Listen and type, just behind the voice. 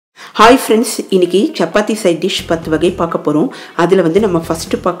Hi friends, இன்னைக்கு chapati side dish 10 வகை பார்க்க போறோம். அதுல வந்து நம்ம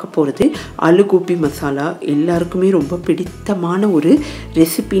ஃபர்ஸ்ட் பார்க்க போறது ஆலு கோபி மசாலா. எல்லாருக்குமே ரொம்ப பிடித்தமான ஒரு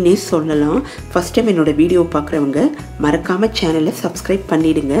ரெசிபினே சொல்லலாம். ஃபர்ஸ்ட் டைம் என்னோட வீடியோ பார்க்கறவங்க மறக்காம சேனலை சப்ஸ்கிரைப்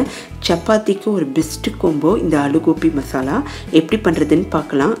பண்ணிடுங்க. சப்பாத்திக்கு ஒரு பெஸ்ட் காம்போ இந்த ஆலு கோபி மசாலா. எப்படி பண்றதுன்னு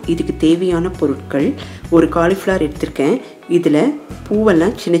பார்க்கலாம். இதுக்கு தேவையான பொருட்கள் ஒரு காலிஃப்ளவர் எடுத்துர்க்கேன். இதுல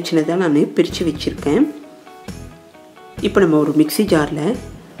பூவெல்லாம் சின்ன சின்னதா நான் பிரிச்சு வச்சிருக்கேன். இப்போ நம்ம ஒரு மிக்ஸி ஜார்ல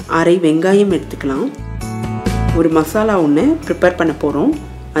அரை வெங்காயம் எடுத்துக்கலாம். ஒரு மசாலா ஒன்று ப்ரிப்பேர் பண்ண போகிறோம்.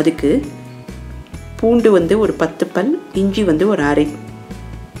 அதுக்கு பூண்டு வந்து ஒரு 10 பல், இஞ்சி வந்து ஒரு அரை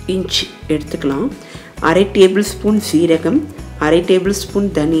இன்ச் எடுத்துக்கலாம். அரை டேபிள் ஸ்பூன் சீரகம், அரை டேபிள் ஸ்பூன்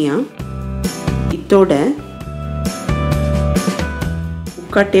தனியா, இதோட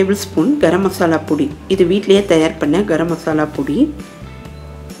 3/4 டேபிள் ஸ்பூன் கரம் மசாலா பொடி. இது வீட்டிலேயே தயார் பண்ண கரம் மசாலா பொடி.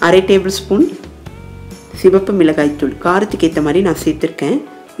 அரை டேபிள் ஸ்பூன் சிவப்பு மிளகாய் தூள். காரத்துக்கு ஏற்ற மாதிரி நான் சேர்த்துருக்கேன்.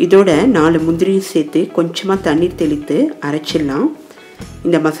 இதோட 4 முந்திரியும் சேர்த்து கொஞ்சமாக தண்ணீர் தெளித்து அரைச்சிடலாம்.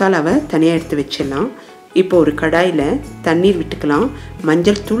 இந்த மசாலாவை தனியாக எடுத்து வச்சிடலாம். இப்போ ஒரு கடாயில் தண்ணீர் விட்டுக்கலாம்.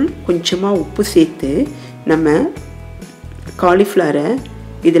 மஞ்சள் தூள், கொஞ்சமாக உப்பு சேர்த்து நம்ம காலிஃப்ளவரை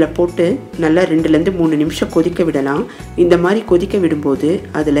இதில் போட்டு நல்லா 2-3 நிமிஷம் கொதிக்க விடலாம். இந்த மாதிரி கொதிக்க விடும்போது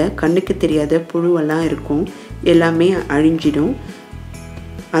அதில் கண்ணுக்கு தெரியாத புழுவெல்லாம் இருக்கும், எல்லாமே அழிஞ்சிடும்.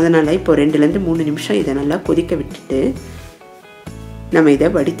 அதனால் இப்போ 2-3 நிமிஷம் இதை நல்லா கொதிக்க விட்டுட்டு நம்ம இதை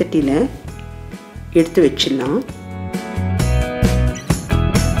வடித்தட்டியில் எடுத்து வச்சிடலாம்.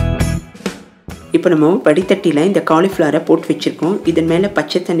 இப்போ நம்ம வடித்தட்டியில் இந்த காலிஃப்ளவரை போட்டு வச்சுருக்கோம். இதன் மேலே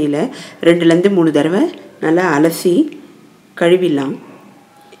பச்சை தண்ணியில் 2-3 தடவை நல்லா அலசி கழுவிடலாம்.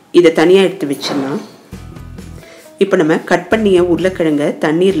 இதை தனியாக எடுத்து வச்சிடலாம். இப்போ நம்ம கட் பண்ணிய உருளைக்கிழங்கை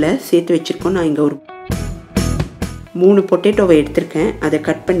தண்ணீரில் சேர்த்து வச்சுருக்கோம். நான் இங்கே ஒரு 3 பொட்டேட்டோவை எடுத்திருக்கேன். அதை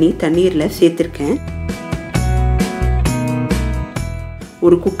கட் பண்ணி தண்ணீரில் சேர்த்துருக்கேன்.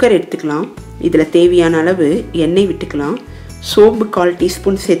 ஒரு குக்கர் எடுத்துக்கலாம். இதில் தேவையான அளவு எண்ணெய் விட்டுக்கலாம். சோம்பு 1/4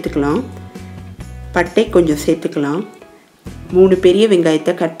 டீஸ்பூன் சேர்த்துக்கலாம். பட்டை கொஞ்சம் சேர்த்துக்கலாம். 3 பெரிய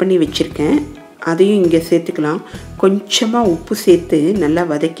வெங்காயத்தை கட் பண்ணி வச்சுருக்கேன், அதையும் இங்கே சேர்த்துக்கலாம். கொஞ்சமாக உப்பு சேர்த்து நல்லா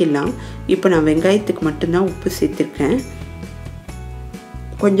வதக்கிடலாம். இப்போ நான் வெங்காயத்துக்கு மட்டும்தான் உப்பு சேர்த்துருக்கேன்.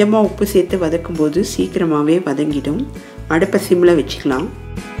 கொஞ்சமாக உப்பு சேர்த்து வதக்கும்போது சீக்கிரமாகவே வதங்கிடும். அடுப்பை சிம்மில் வச்சுக்கலாம்.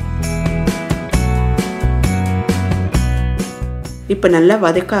 இப்போ நல்லா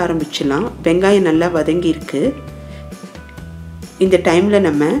வதக்க ஆரம்பிச்சிடலாம். வெங்காயம் நல்லா வதங்கியிருக்கு. இந்த டைமில்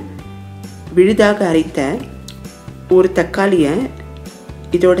நம்ம விழுதாக அரைத்த ஒரு தக்காளியை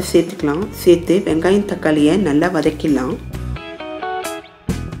இதோடு சேர்த்துக்கலாம். சேர்த்து வெங்காயம் தக்காளியை நல்லா வதக்கிடலாம்.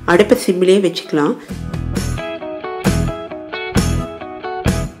 அடுப்பை சிம்மிலே வச்சுக்கலாம்.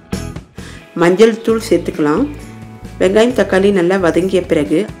 மஞ்சள் தூள் சேர்த்துக்கலாம். வெங்காயம் தக்காளி நல்லா வதங்கிய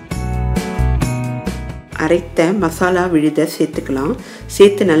பிறகு அரைத்த மசாலா விழுத சேர்த்துக்கலாம்.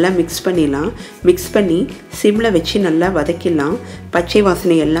 சேர்த்து நல்லா மிக்ஸ் பண்ணிடலாம். மிக்ஸ் பண்ணி சிம்மில் வச்சு நல்லா வதக்கிடலாம். பச்சை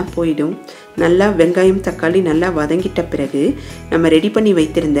வாசனை எல்லாம் போயிடும். நல்லா வெங்காயம் தக்காளி நல்லா வதங்கிட்ட பிறகு நம்ம ரெடி பண்ணி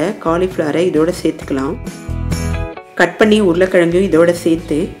வைத்திருந்த காலிஃப்ளவரை இதோடு சேர்த்துக்கலாம். கட் பண்ணி உருளைக்கிழங்கும் இதோடு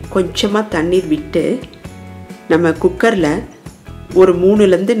சேர்த்து கொஞ்சமாக தண்ணீர் விட்டு நம்ம குக்கரில் ஒரு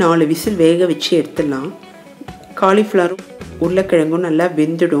 3-4 விசில் வேக வச்சு எடுத்துடலாம். காலிஃப்ளவரும் உருளைக்கிழங்கும் நல்லா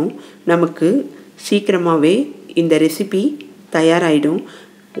வெந்துடும். நமக்கு சீக்கிரமாகவே இந்த ரெசிபி தயாராகிடும்.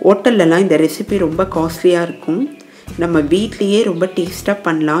 ஹோட்டல்லலாம் இந்த ரெசிபி ரொம்ப காஸ்ட்லியாக இருக்கும். நம்ம வீட்லேயே ரொம்ப டேஸ்ட்டாக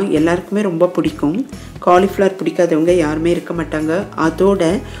பண்ணலாம். எல்லாருக்குமே ரொம்ப பிடிக்கும். காலிஃப்ளவர் பிடிக்காதவங்க யாருமே இருக்க மாட்டாங்க. அதோட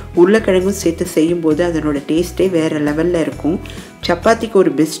உருளைக்கிழங்கும் சேர்த்து செய்யும்போது அதனோட டேஸ்ட்டே வேறு லெவலில் இருக்கும். சப்பாத்திக்கு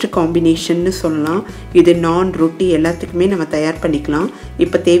ஒரு பெஸ்ட் காம்பினேஷன்னு சொல்லலாம். இது நான், ரொட்டி எல்லாத்துக்குமே நம்ம தயார் பண்ணிக்கலாம்.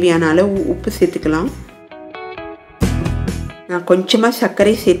 இப்போ தேவையான அளவு உப்பு சேர்த்துக்கலாம். நான் கொஞ்சமாக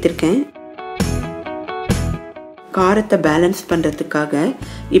சர்க்கரை சேர்த்துருக்கேன் காரத்தை பேலன்ஸ் பண்ணுறதுக்காக.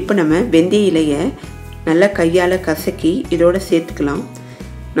 இப்போ நம்ம வெந்தய இலையை நல்லா கையால் கசக்கி இதோடு சேர்த்துக்கலாம்.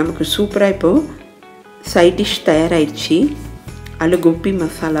 நமக்கு சூப்பராக இப்போது சைட் டிஷ் தயாராகிடுச்சு. ஆலு கோபி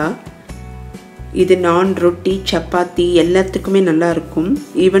மசாலா. இது நான், ரொட்டி, சப்பாத்தி எல்லாத்துக்குமே நல்லாயிருக்கும்.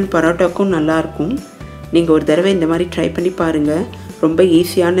 ஈவன் பரோட்டாக்கும் நல்லாயிருக்கும். நீங்கள் ஒரு தடவை இந்த மாதிரி ட்ரை பண்ணி பாருங்கள். ரொம்ப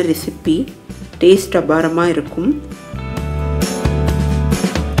ஈஸியான ரெசிபி, டேஸ்ட் அபாரமாக இருக்கும்.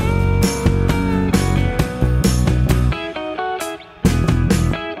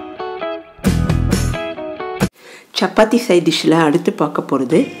 சப்பாத்தி சைட் டிஷ்ஷில் அடுத்து பார்க்க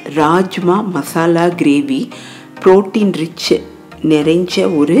போகிறது rajma masala gravy. Protein rich நிறைஞ்ச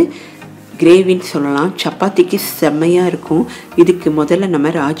ஒரு கிரேவின்னு சொல்லலாம். சப்பாத்திக்கு செம்மையாக இருக்கும். இதுக்கு முதல்ல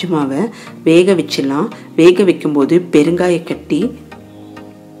நம்ம ராஜ்மாவை வேக வச்சிடலாம். வேக வைக்கும்போது பெருங்காயக்கட்டி,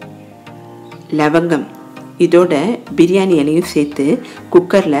 லவங்கம் இதோட பிரியாணி இலையும் சேர்த்து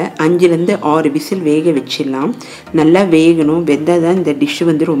குக்கரில் 5லேருந்து 6 விசில் வேக வச்சிடலாம். நல்லா வேகணும், வெந்தால் தான் இந்த டிஷ்ஷு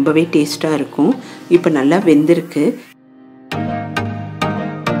வந்து ரொம்பவே டேஸ்ட்டாக இருக்கும். இப்போ நல்லா வெந்திருக்கு.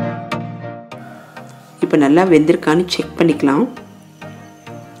 இப்போ நல்லா வெந்திருக்கான்னு செக் பண்ணிக்கலாம்.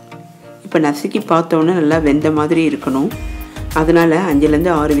 இப்போ நசுக்கி பார்த்தோன்னே நல்லா வெந்த மாதிரி இருக்கணும். அதனால்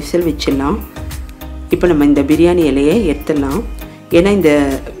 5லேருந்து 6 விசில் வச்சிடலாம். இப்போ நம்ம இந்த பிரியாணி இலையை எடுத்துடலாம். ஏன்னா இந்த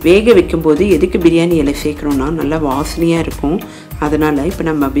வேக வைக்கும்போது எதுக்கு பிரியாணி இலை சேர்க்குறோன்னா நல்லா வாசனையாக இருக்கும். அதனால் இப்போ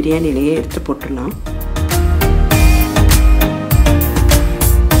நம்ம பிரியாணி இலையை எடுத்து போட்டுடலாம்.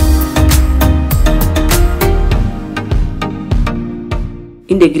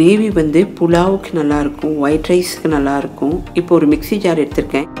 இந்த கிரேவி வந்து புலாவுக்கு நல்லாயிருக்கும், ஒயிட் ரைஸுக்கு நல்லாயிருக்கும். இப்போ ஒரு மிக்ஸி ஜார்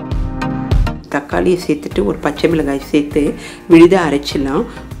எடுத்திருக்கேன். தக்காளியை சேர்த்துட்டு ஒரு பச்சை மிளகாய் சேர்த்து விழுதாக அரைச்சிடலாம்.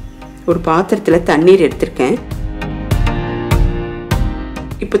 ஒரு பாத்திரத்தில் தண்ணீர் எடுத்திருக்கேன்.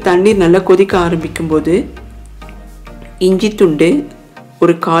 இப்போ தண்ணீர் நல்லா கொதிக்க ஆரம்பிக்கும்போது இஞ்சி துண்டு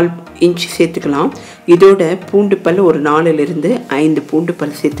ஒரு 1/4 இன்ச் சேர்த்துக்கலாம். இதோட பூண்டு பல் ஒரு 4லேருந்து 5 பூண்டு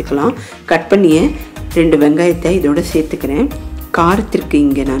பல் சேர்த்துக்கலாம். கட் பண்ணிய 2 வெங்காயத்தை இதோட சேர்த்துக்கிறேன். காரத்திற்கு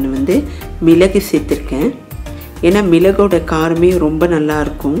இங்கே நான் வந்து மிளகு சேர்த்துருக்கேன். ஏன்னா மிளகோட காரமே ரொம்ப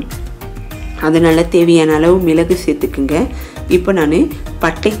நல்லாயிருக்கும். அதனால் தேவையான அளவு மிளகு சேர்த்துக்குங்க. இப்போ நான்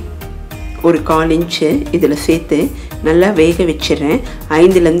பட்டை ஒரு 1/4 இன்ச்சு இதில் சேர்த்து நல்லா வேக வச்சிடுறேன்.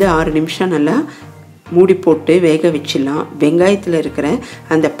 5லேருந்து 6 நிமிஷம் நல்லா மூடி போட்டு வேக வச்சிடலாம். வெங்காயத்தில் இருக்கிற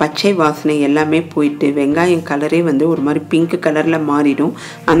அந்த பச்சை வாசனை எல்லாமே போயிட்டு வெங்காயம் கலரே வந்து ஒரு மாதிரி பிங்க் கலரில் மாறிடும்.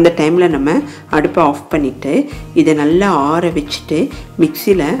 அந்த டைமில் நம்ம அடுப்பை ஆஃப் பண்ணிவிட்டு இதை நல்லா ஆற வச்சுட்டு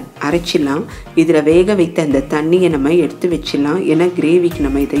மிக்சியில் அரைச்சிடலாம். இதில் வேக வைத்த அந்த தண்ணியை நம்ம எடுத்து வச்சிடலாம். ஏன்னா கிரேவிக்கு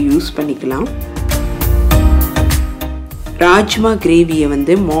நம்ம இதை யூஸ் பண்ணிக்கலாம். ராஜ்மா கிரேவியை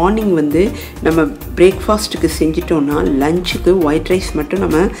வந்து மார்னிங் வந்து நம்ம பிரேக்ஃபாஸ்ட்டுக்கு செஞ்சிட்டோன்னா லஞ்சுக்கு ஒயிட் ரைஸ் மட்டும்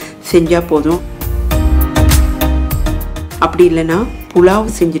நம்ம செஞ்சால் போதும். அப்படி இல்லைன்னா புலாவ்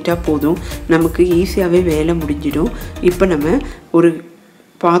செஞ்சிட்டா போதும், நமக்கு ஈஸியாகவே வேலை முடிஞ்சிடும். இப்போ நம்ம ஒரு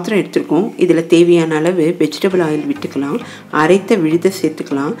பாத்திரம் எடுத்துருக்கோம். இதில் தேவையான அளவு வெஜிடபிள் ஆயில் விட்டுக்கலாம். அரைத்த விழுதை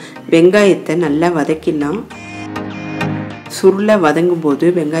சேர்த்துக்கலாம். வெங்காயத்தை நல்லா வதக்கிடலாம். சுருளை வதங்கும் போது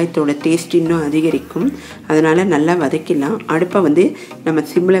வெங்காயத்தோட டேஸ்ட் இன்னும் அதிகரிக்கும். அதனால் நல்லா வதக்கிடலாம். அடுப்பை வந்து நம்ம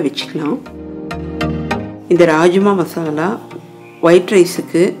சிம்மில் வச்சுக்கலாம். இந்த ராஜ்மா மசாலா ஒயிட்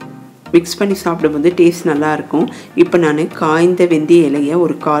ரைஸுக்கு மிக்ஸ் பண்ணி சாப்பிடும்போது டேஸ்ட் நல்லாயிருக்கும். இப்போ நான் காய்ந்த வெந்தய இலையை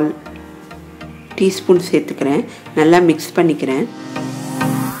ஒரு 1/4 டீஸ்பூன் சேர்த்துக்கிறேன். நல்லா மிக்ஸ் பண்ணிக்கிறேன்.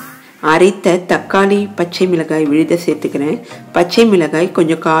 அரைத்த தக்காளி பச்சை மிளகாய் விழுத சேர்த்துக்கிறேன். பச்சை மிளகாய்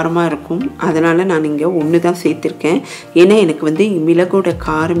கொஞ்சம் காரமாக இருக்கும். அதனால் நான் இங்கே 1 தான் சேர்த்துருக்கேன். ஏன்னா எனக்கு வந்து மிளகோட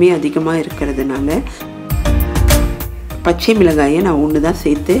காரமே அதிகமாக இருக்கிறதுனால பச்சை மிளகாயை நான் 1 தான்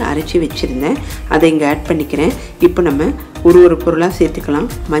சேர்த்து அரைச்சி வச்சுருந்தேன். அதை இங்கே ஆட் பண்ணிக்கிறேன். இப்போ நம்ம ஒரு பொருளாக சேர்த்துக்கலாம்.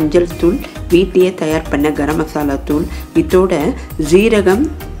 மஞ்சள் தூள், வீட்லேயே தயார் பண்ண கரம் மசாலா தூள், இதோட ஜீரகம்,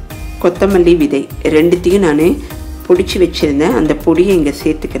 கொத்தமல்லி விதை 2த்தையும் நான் பொடிச்சு வச்சுருந்தேன். அந்த பொடியை இங்கே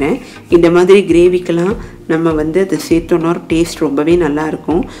சேர்த்துக்கிறேன். இந்த மாதிரி கிரேவிக்கெல்லாம் நம்ம வந்து அதை சேர்த்தோன்னா டேஸ்ட் ரொம்பவே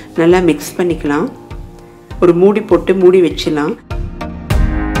நல்லாயிருக்கும். நல்லா மிக்ஸ் பண்ணிக்கலாம். ஒரு மூடி போட்டு மூடி வச்சிடலாம்.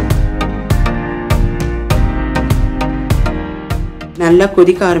 நல்லா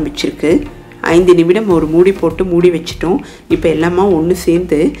கொதிக்க ஆரம்பிச்சிருக்கு. 5 நிமிடம் ஒரு மூடி போட்டு மூடி வச்சிட்டோம். இப்போ எல்லாமே ஒன்று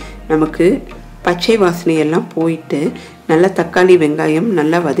சேர்ந்து நமக்கு பச்சை வாசனை எல்லாம் போயிட்டு நல்லா தக்காளி வெங்காயம்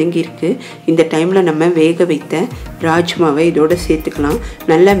நல்லா வதங்கியிருக்கு. இந்த டைமில் நம்ம வேக வைத்த ராஜ்மாவை இதோடு சேர்த்துக்கலாம்.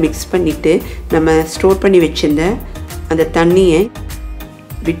 நல்லா மிக்ஸ் பண்ணிவிட்டு நம்ம ஸ்டோர் பண்ணி வச்சிருந்த அந்த தண்ணியை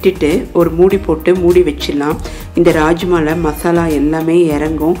விட்டுட்டு ஒரு மூடி போட்டு மூடி வச்சிடலாம். இந்த ராஜ்மாவில் மசாலா எல்லாமே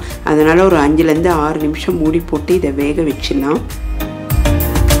இறங்கும். அதனால் ஒரு 5லேருந்து 6 நிமிஷம் மூடி போட்டு இதை வேக வச்சிடலாம்.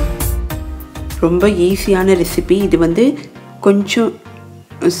 ரொம்ப ஈஸியான ரெசிபி. இது வந்து கொஞ்சம்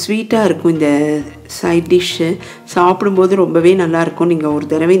ஸ்வீட்டாக இருக்கும். இந்த சைட் டிஷ்ஷு சாப்பிடும்போது ரொம்பவே நல்லாயிருக்கும். நீங்கள் ஒரு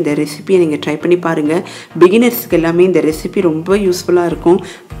தடவை இந்த ரெசிபியை நீங்கள் ட்ரை பண்ணி பாருங்கள். பிகினர்ஸ்க்கு எல்லாமே இந்த ரெசிபி ரொம்ப யூஸ்ஃபுல்லாக இருக்கும்.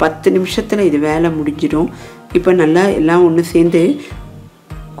 10 நிமிஷத்தில் இது வேலை முடிஞ்சிடும். இப்போ நல்லா எல்லாம் ஒன்று சேர்ந்து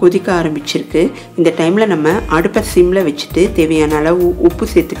கொதிக்க ஆரம்பிச்சிருக்கு. இந்த டைமில் நம்ம அடுப்பை சிம்மில் வச்சுட்டு தேவையான அளவு உப்பு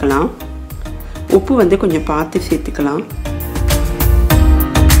சேர்த்துக்கலாம். உப்பு வந்து கொஞ்சம் பார்த்து சேர்த்துக்கலாம்.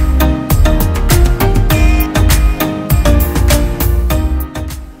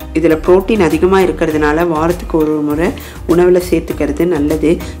 இதில் புரோட்டீன் அதிகமாக இருக்கிறதுனால வாரத்துக்கு ஒரு முறை உணவில் சேர்த்துக்கிறது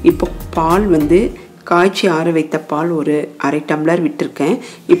நல்லது. இப்போ பால் வந்து காய்ச்சி ஆற வைத்த பால் ஒரு 1/2 டம்ளர் விட்டுருக்கேன்.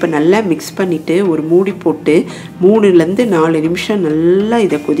 இப்போ நல்லா மிக்ஸ் பண்ணிவிட்டு ஒரு மூடி போட்டு 3லேருந்து 4 நிமிஷம் நல்லா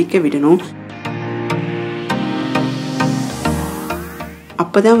இதை கொதிக்க விடணும்.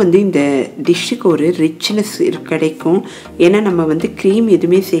 அப்போ தான் வந்து இந்த டிஷ்ஷுக்கு ஒரு ரிச்னஸ் கிடைக்கும். ஏன்னா நம்ம வந்து க்ரீம்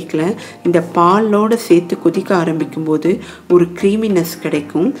எதுவுமே சேர்க்கல. இந்த பாலோடு சேர்த்து கொதிக்க ஆரம்பிக்கும்போது ஒரு க்ரீமினஸ்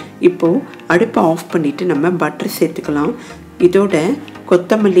கிடைக்கும். இப்போது அடுப்பை ஆஃப் பண்ணிவிட்டு நம்ம பட்டர் சேர்த்துக்கலாம். இதோட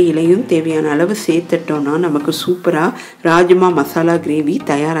கொத்தமல்லி இலையும் தேவையான அளவு சேர்த்துட்டோன்னா நமக்கு சூப்பராக ராஜ்மா மசாலா கிரேவி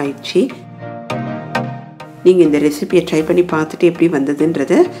தயாராகிடுச்சு. நீங்கள் இந்த ரெசிபியை ட்ரை பண்ணி பார்த்துட்டு எப்படி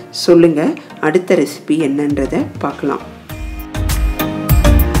வந்ததுன்றதை சொல்லுங்கள். அடுத்த ரெசிபி என்னன்றதை பார்க்கலாம்.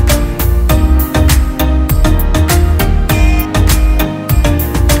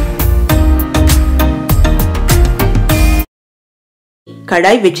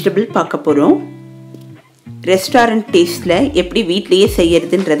 கடாய் வெஜிடபிள் பார்க்க போகிறோம். ரெஸ்டாரண்ட் டேஸ்ட்டில் எப்படி வீட்லேயே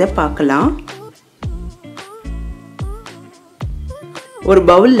செய்யறதுன்றதை பார்க்கலாம். ஒரு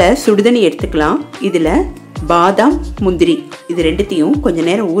பவுலில் சுடுதண்ணி எடுத்துக்கலாம். இதில் பாதாம் முந்திரி இது ரெண்டுத்தையும் கொஞ்சம்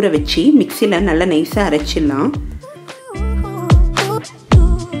நேரம் ஊற வச்சு மிக்சியில் நல்லா நைஸாக அரைச்சிடலாம்.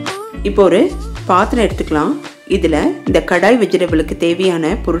 இப்போ ஒரு பாத்திரம் எடுத்துக்கலாம். இதில் இந்த கடாய் வெஜிடபிளுக்கு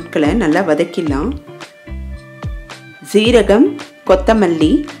தேவையான பொருட்களை நல்லா வதக்கிடலாம். ஜீரகம்,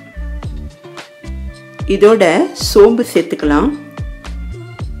 கொத்தமல்லி, இதோட சோம்பு சேர்த்துக்கலாம்.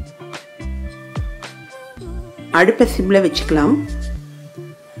 அடுப்பை சிம்மில் வச்சுக்கலாம்.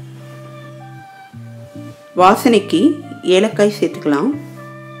 வாசனைக்கு ஏலக்காய் சேர்த்துக்கலாம்.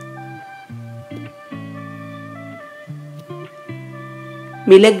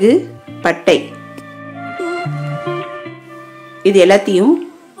 மிளகு, பட்டை இது எல்லாத்தையும்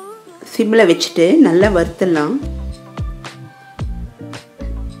சிம்மில் வச்சுட்டு நல்லா வறுத்துடலாம்.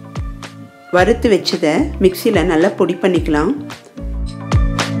 வறுத்து வச்சதை மிக்சியில் நல்லா பொடி பண்ணிக்கலாம்.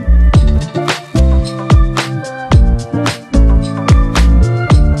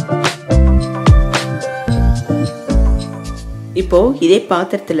 இப்போது இதே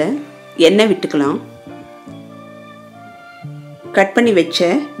பாத்திரத்தில் எண்ணெய் விட்டுக்கலாம். கட் பண்ணி வச்ச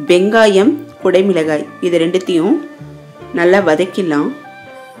வெங்காயம், குடைமிளகாய் இது ரெண்டுத்தையும் நல்லா வதக்கிடலாம்.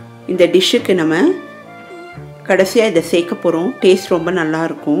 இந்த டிஷ்ஷுக்கு நம்ம கடைசியாக இதை சேர்க்க போகிறோம். டேஸ்ட் ரொம்ப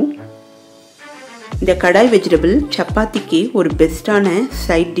நல்லாயிருக்கும். இந்த கடாய் வெஜிடபிள் சப்பாத்திக்கு ஒரு பெஸ்ட்டான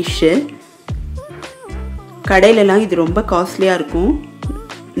சைட் டிஷ்ஷு. கடையிலலாம் இது ரொம்ப காஸ்ட்லியாக இருக்கும்.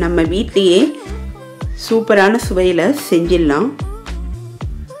 நம்ம வீட்லேயே சூப்பரான சுவையில் செஞ்சிடலாம்.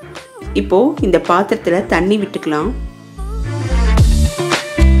 இப்போது இந்த பாத்திரத்தில் தண்ணி விட்டுக்கலாம்.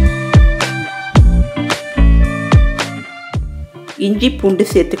 இஞ்சி பூண்டு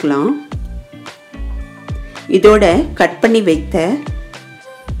சேர்த்துக்கலாம். இதோட கட் பண்ணி வைத்த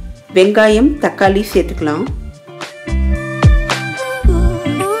வெங்காயம், தக்காளி சேர்த்துக்கலாம்.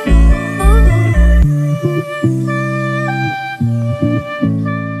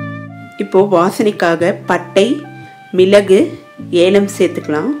 இப்போது வாசனைக்காக பட்டை, மிளகு, ஏலம்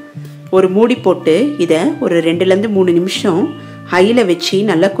சேர்த்துக்கலாம். ஒரு மூடி போட்டு இதை ஒரு 2லேருந்து 3 நிமிஷம் ஹையில் வச்சு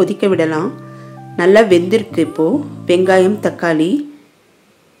நல்லா கொதிக்க விடலாம். நல்லா வெந்திருக்கு. இப்போது வெங்காயம், தக்காளி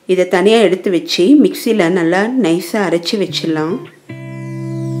இதை தனியாக எடுத்து வச்சு மிக்சியில் நல்லா நைஸாக அரைச்சி வச்சிடலாம்.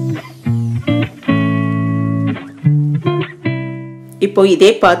 இப்போது இதே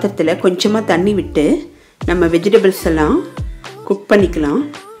பாத்திரத்தில் கொஞ்சமாக தண்ணி விட்டு நம்ம வெஜிடபிள்ஸ் எல்லாம் குக் பண்ணிக்கலாம்.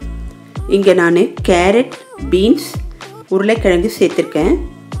 இங்கே நான் கேரட், பீன்ஸ், உருளைக்கிழங்கு சேர்த்துருக்கேன்.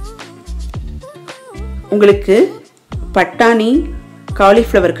 உங்களுக்கு பட்டாணி,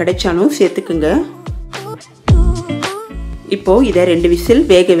 காலிஃப்ளவர் கிடைச்சாலும் சேர்த்துக்குங்க. இப்போது இதை 2 விசில்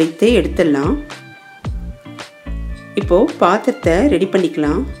வேக வைத்து எடுத்துடலாம். இப்போது பாத்திரத்தை ரெடி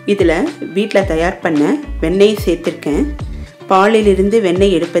பண்ணிக்கலாம். இதில் வீட்டில் தயார் பண்ண வெண்ணெய் சேர்த்துருக்கேன். பாலிலிருந்து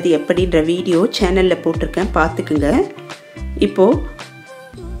வெண்ணெய் எடுப்பது எப்படின்ற வீடியோ சேனலில் போட்டிருக்கேன், பார்த்துக்குங்க. இப்போது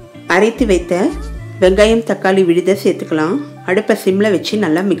அரைத்து வைத்த வெங்காயம், தக்காளி விழுத சேர்த்துக்கலாம். அடுப்பை சிம்மில் வச்சு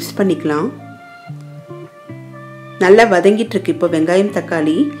நல்லா மிக்ஸ் பண்ணிக்கலாம். நல்லா வதங்கிட்டு இருக்கு இப்போ வெங்காயம்,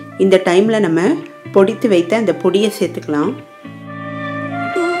 தக்காளி. இந்த டைமில் நம்ம பொடித்து வைத்த அந்த பொடியை சேர்த்துக்கலாம்.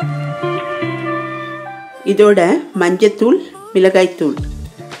 இதோட மஞ்சத்தூள், மிளகாய்த்தூள்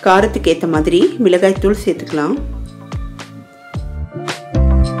காரத்துக்கு ஏற்ற மாதிரி மிளகாய்த்தூள் சேர்த்துக்கலாம்.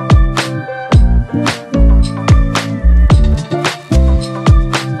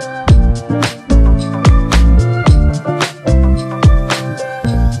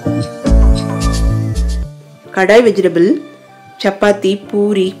 கடாய் வெஜிடபிள் சப்பாத்தி,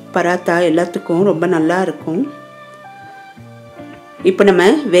 பூரி, பராத்தா எல்லாத்துக்கும் ரொம்ப நல்லா இருக்கும். இப்போ நம்ம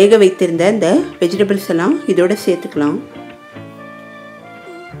வேக வைத்திருந்த இந்த வெஜிடபிள்ஸ் எல்லாம் இதோட சேர்த்துக்கலாம்.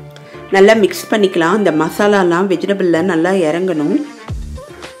 நல்லா மிக்ஸ் பண்ணிக்கலாம். இந்த மசாலாலாம் வெஜிடபிளில் நல்லா இறங்கணும்.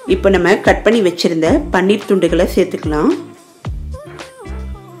 இப்போ நம்ம கட் பண்ணி வச்சுருந்த பன்னீர் துண்டுகளை சேர்த்துக்கலாம்.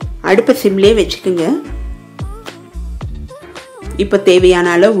 அடுப்பை சிம்லேயே வச்சுக்குங்க. இப்போ தேவையான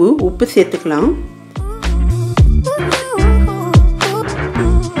அளவு உப்பு சேர்த்துக்கலாம்.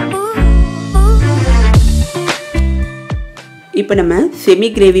 இப்போ நம்ம செமி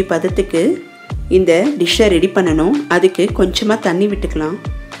கிரேவி பதத்துக்கு இந்த டிஷ்ஷை ரெடி பண்ணணும். அதுக்கு கொஞ்சமாக தண்ணி விட்டுக்கலாம்.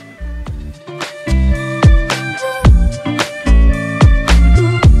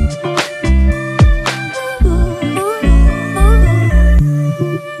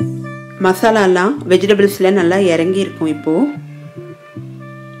 மசாலாலாம் வெஜிடபிள்ஸில் நல்லா இறங்கி இருக்கும்.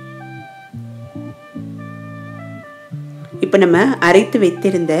 இப்போ நம்ம அரைத்து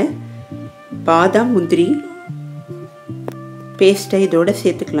வைத்திருந்த பாதாம் முந்திரி பேஸ்ட்டை இதோடு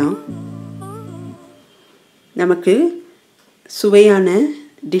சேர்த்துக்கலாம். நமக்கு சுவையான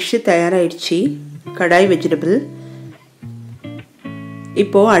டிஷ்ஷு தயாராகிடுச்சு. கடாய் வெஜிடபிள்.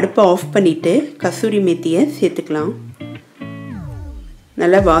 இப்போது அடுப்பை ஆஃப் பண்ணிவிட்டு கசூரி மேத்தியை சேர்த்துக்கலாம்.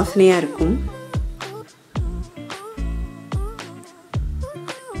 நல்லா வாசனையாக இருக்கும்.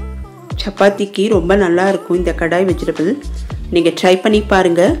 சப்பாத்திக்கு ரொம்ப நல்லா இருக்கும் இந்த கடாய் வெஜிடபிள். நீங்கள் ட்ரை பண்ணி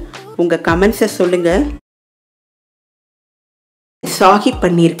பாருங்கள். உங்கள் கமெண்ட்ஸை சொல்லுங்கள். ஷாஹி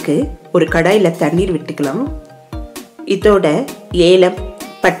பன்னீருக்கு ஒரு கடாயில் தண்ணீர் விட்டுக்கலாம். இதோட ஏலம்,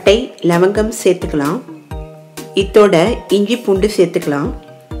 பட்டை, லவங்கம் சேர்த்துக்கலாம். இதோட இஞ்சி பூண்டு சேர்த்துக்கலாம்.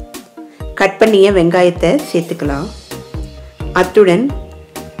 கட் பண்ணிய வெங்காயத்தை சேர்த்துக்கலாம். அத்துடன்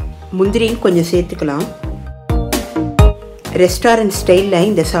முந்திரியும் கொஞ்சம் சேர்த்துக்கலாம். ரெஸ்டாரண்ட் ஸ்டைலில்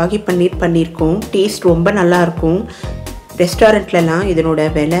இந்த ஷாஹி பன்னீர் பண்ணியிருக்கோம். டேஸ்ட் ரொம்ப நல்லாயிருக்கும். ரெஸ்டாரண்ட்லலாம் இதனோட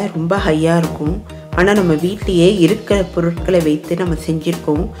விலை ரொம்ப ஹையாக இருக்கும். ஆனால் நம்ம வீட்லேயே இருக்கிற பொருட்களை வைத்து நம்ம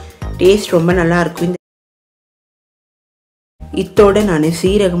செஞ்சுருக்கோம். டேஸ்ட் ரொம்ப நல்லாயிருக்கும். இதோடு நான்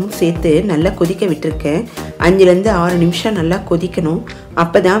சீரகமும் சேர்த்து நல்லா கொதிக்க விட்டுருக்கேன். 5லேருந்து 6 நிமிஷம் நல்லா கொதிக்கணும்.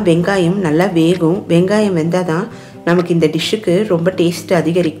 அப்போ தான் வெங்காயம் நல்லா வேகும். வெங்காயம் வெந்தால் தான் நமக்கு இந்த டிஷ்ஷுக்கு ரொம்ப டேஸ்ட்டு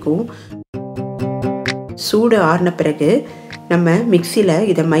அதிகரிக்கும். சூடு ஆறின பிறகு நம்ம மிக்சியில்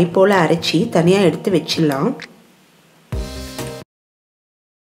இதை மை போல் அரைச்சி தனியாக எடுத்து வச்சிடலாம்.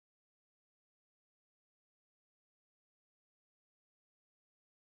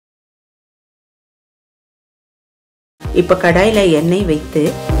 இப்போ கடாயில் எண்ணெய் வைத்து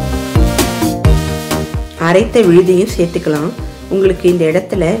அரைத்த விழுதியும் சேர்த்துக்கலாம். உங்களுக்கு இந்த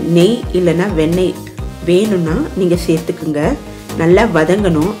இடத்துல நெய் இல்லைன்னா வெண்ணெய் வேணும்னா நீங்கள் சேர்த்துக்குங்க. நல்லா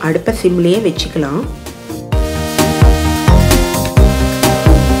வதங்கணும். அடுப்பை சிம்லேயே வச்சுக்கலாம்.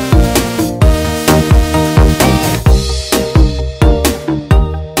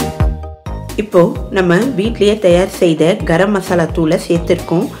 இப்போது நம்ம வீட்லேயே தயார் செய்த கரம் மசாலா தூளை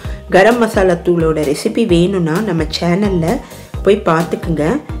சேர்த்துருக்கோம். கரம் மசாலா தூளோட ரெசிபி வேணும்னா நம்ம சேனலில் போய் பார்த்துக்குங்க.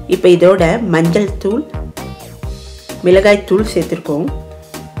 இப்போ இதோட மஞ்சள் தூள், மிளகாய் தூள் சேர்த்துருக்கோம்.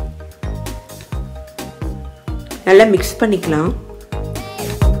 நல்லா மிக்ஸ் பண்ணிக்கலாம்.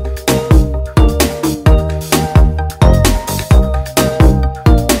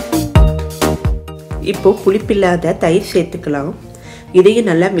 இப்போ புளிப்பில்லாத தயிர் சேர்த்துக்கலாம். இதையும்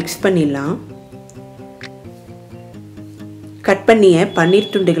நல்லா மிக்ஸ் பண்ணிடலாம். கட் பண்ணிய பன்னீர்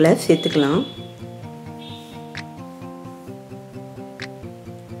துண்டுகளை சேர்த்துக்கலாம்.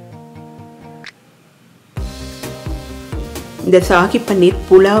 இந்த ஷாஹி பன்னீர்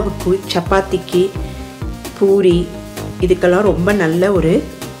புலாவுக்கு, சப்பாத்திக்கு, பூரி இதுக்கெல்லாம் ரொம்ப நல்ல ஒரு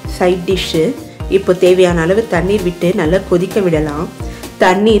சைட் டிஷ்ஷு. இப்போ தேவையான அளவு தண்ணீர் விட்டு நல்லா கொதிக்க விடலாம்.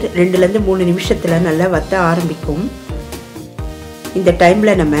 தண்ணீர் 2லேருந்து 3 நிமிஷத்தில் நல்லா வத்த ஆரம்பிக்கும். இந்த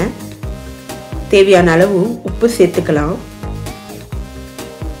டைமில் நம்ம தேவையான அளவு உப்பு சேர்த்துக்கலாம்.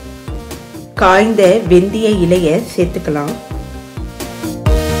 காய்ந்த வெந்தய இலையை சேர்த்துக்கலாம்.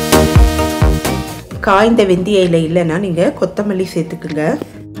 காய்ந்த வெந்தய இலை இல்லைன்னா நீங்கள் கொத்தமல்லி சேர்த்துக்குங்க.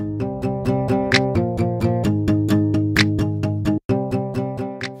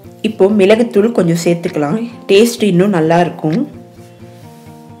 இப்போ மிளகுத்தூள் கொஞ்சம் சேர்த்துக்கலாம். டேஸ்ட் இன்னும் நல்லா இருக்கும்.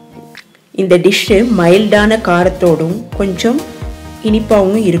 இந்த டிஷ்ஷு மைல்டான காரத்தோடும் கொஞ்சம்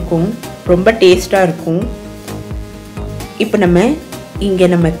இனிப்பாகவும் இருக்கும். ரொம்ப டேஸ்டாக இருக்கும். இப்போ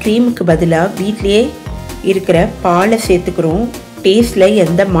நம்ம க்ரீமுக்கு பதிலாக வீட்லேயே இருக்கிற பாலை சேர்த்துக்கிறோம். டேஸ்ட்டில்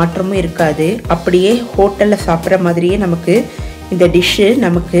எந்த மாற்றமும் இருக்காது. அப்படியே ஹோட்டலில் சாப்பிட்ற மாதிரியே நமக்கு இந்த டிஷ்ஷு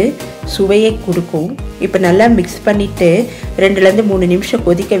நமக்கு சுவையை கொடுக்கும். இப்போ நல்லா மிக்ஸ் பண்ணிவிட்டு 2லேருந்து 3 நிமிஷம்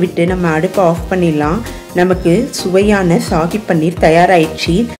கொதிக்க விட்டு நம்ம அடுப்பை ஆஃப் பண்ணிடலாம். நமக்கு சுவையான ஷாஹி பன்னீர்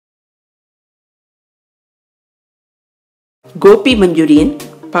தயாராகிடுச்சு. கோபி மஞ்சூரியன்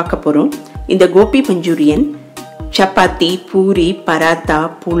பார்க்க போகிறோம். இந்த கோபி மஞ்சூரியன் சப்பாத்தி, பூரி, பராத்தா,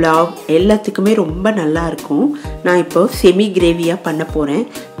 புலாவ் எல்லாத்துக்குமே ரொம்ப நல்லா இருக்கும். நான் இப்போ செமி கிரேவியாக பண்ண போகிறேன்.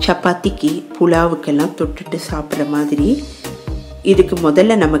 சப்பாத்திக்கு, புலாவுக்கெல்லாம் தொட்டுட்டு சாப்பிட்ற மாதிரி. இதுக்கு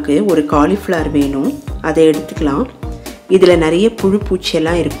முதல்ல நமக்கு ஒரு காலிஃப்ளவர் வேணும். அதை எடுத்துக்கலாம். இதில் நிறைய புழு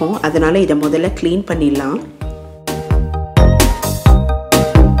பூச்சியெல்லாம் இருக்கும். அதனால் இதை முதல்ல க்ளீன் பண்ணிடலாம்.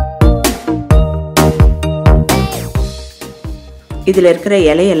 இதில் இருக்கிற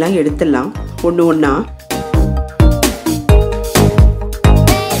இலையெல்லாம் எடுத்துடலாம் ஒன்று ஒன்றா.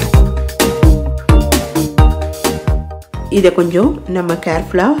 இதை கொஞ்சம் நம்ம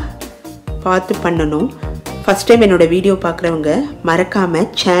கேர்ஃபுல்லாக பார்த்து பண்ணணும். ஃபஸ்ட் டைம் என்னோட வீடியோ பார்க்குறவங்க மறக்காமல்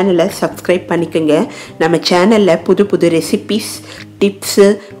சேனலை சப்ஸ்கிரைப் பண்ணிக்கோங்க. நம்ம சேனலில் புது புது ரெசிபீஸ், டிப்ஸு,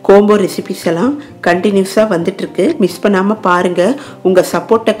 கோம்போ ரெசிபீஸ் எல்லாம் கண்டினியூஸாக வந்துட்டுருக்கு. மிஸ் பண்ணாமல் பாருங்கள். உங்கள்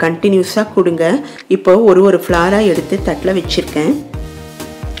சப்போர்ட்டை கண்டினியூஸாக கொடுங்க. இப்போ ஒரு ஃப்ளாராக எடுத்து தட்டில் வச்சுருக்கேன்.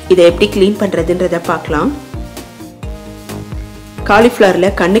 இதை எப்படி க்ளீன் பண்ணுறதுன்றதை பார்க்கலாம்.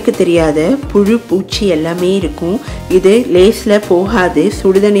 காலிஃப்ளவரில் கண்ணுக்கு தெரியாத புழு பூச்சி எல்லாமே இருக்கும். இது லேஸில் போகாது.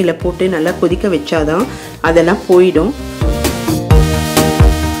 சுடுதண்ணியில் போட்டு நல்லா கொதிக்க வச்சாதான் அதெல்லாம் போயிடும்.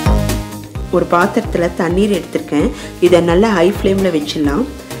 ஒரு பாத்திரத்தில் தண்ணீர் எடுத்திருக்கேன். இதை நல்லா ஹை ஃப்ளேமில் வச்சிடலாம்.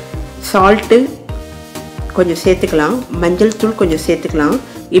 சால்ட்டு கொஞ்சம் சேர்த்துக்கலாம், மஞ்சள் தூள் கொஞ்சம் சேர்த்துக்கலாம்.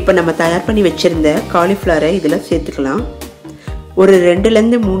 இப்போ நம்ம தயார் பண்ணி வச்சுருந்த காலிஃப்ளவரை இதில் சேர்த்துக்கலாம். ஒரு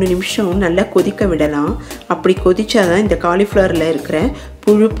 2-3 நிமிஷம் நல்லா கொதிக்க விடலாம். அப்படி கொதிச்சாதான் இந்த காலிஃப்ளவரில் இருக்கிற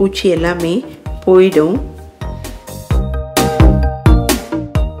புழு பூச்சி எல்லாமே போயிடும்.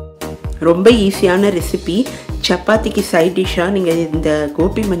 ரொம்ப ஈஸியான ரெசிபி. சப்பாத்திக்கு சைட் டிஷ்ஷாக நீங்கள் இந்த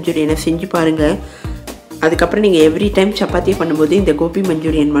கோபி மஞ்சூரியனை செஞ்சு பாருங்கள். அதுக்கப்புறம் நீங்கள் எவ்ரி டைம் சப்பாத்தி பண்ணும்போது இந்த கோபி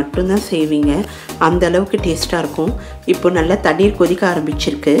மஞ்சூரியன் மட்டும்தான் செய்வீங்க. அந்த அளவுக்கு டேஸ்ட்டாக இருக்கும். இப்போ நல்லா தண்ணீர் கொதிக்க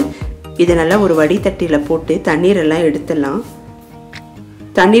ஆரம்பிச்சிருக்கு. இதை நல்லா ஒரு வடிதட்டியில் போட்டு தண்ணீரெல்லாம் எடுத்துடலாம்.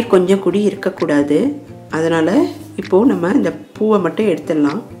 தண்ணீர் கொஞ்சம் கூடி இருக்கக்கூடாது. அதனால் இப்போது நம்ம இந்த பூவை மட்டும்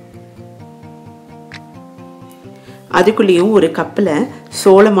எடுத்துடலாம். அதுக்குள்ளேயும் ஒரு கப்பில்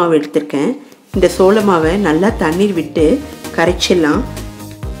சோள மாவு எடுத்திருக்கேன். இந்த சோள மாவை நல்லா தண்ணீர் விட்டு கரைச்சிடலாம்.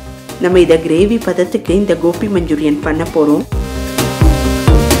 நம்ம இதை கிரேவி பதத்துக்கு இந்த கோபி மஞ்சூரியன் பண்ண போகிறோம்.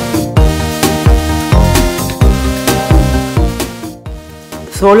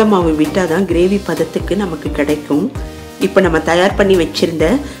 சோள மாவு விட்டால் தான் கிரேவி பதத்துக்கு நமக்கு கிடைக்கும். இப்போ நம்ம தயார் பண்ணி வச்சுருந்த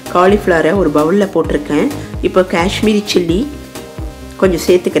காலிஃப்ளவரை ஒரு பவுலில் போட்டிருக்கேன். இப்போ காஷ்மீரி சில்லி கொஞ்சம்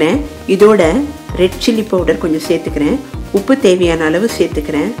சேர்த்துக்கிறேன். இதோட ரெட் சில்லி பவுடர் கொஞ்சம் சேர்த்துக்கிறேன். உப்பு தேவையான அளவு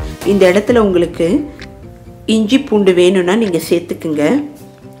சேர்த்துக்கிறேன். இந்த இடத்துல உங்களுக்கு இஞ்சி பூண்டு வேணும்னா நீங்கள் சேர்த்துக்குங்க.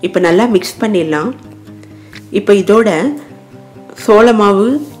 இப்போ நல்லா மிக்ஸ் பண்ணிடலாம். இப்போ இதோட சோள மாவு,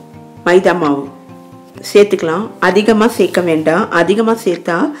 மைதா மாவு சேர்த்துக்கலாம். அதிகமாக சேர்க்க வேண்டாம். அதிகமாக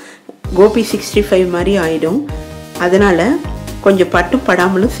சேர்த்தா கோபி 65 மாதிரி ஆகிடும். அதனால் கொஞ்சம் பட்டும்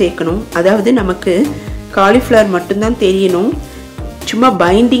படாமலும் சேர்க்கணும். அதாவது நமக்கு காலிஃப்ளவர் மட்டும்தான் தெரியணும். சும்மா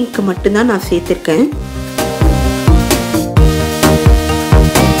பைண்டிங்க்கு மட்டும்தான் நான் சேர்த்துருக்கேன்.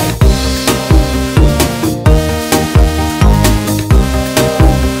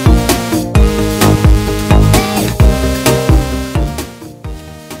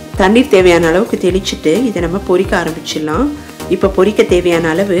 தண்ணீர் தேவையான அளவுக்கு தெளிச்சுட்டு இதை நம்ம பொரிக்க ஆரம்பிச்சிடலாம். இப்போ பொரிக்க தேவையான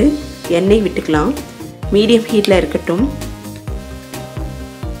அளவு எண்ணெய் விட்டுக்கலாம். மீடியம் ஹீட்டில் இருக்கட்டும்.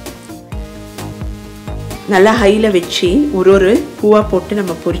 நல்லா ஹையில் வச்சு ஒரு பூவாக போட்டு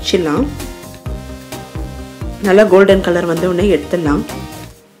நம்ம பொரிச்சிடலாம். நல்லா கோல்டன் கலர் வந்தோடனே எடுத்துடலாம்.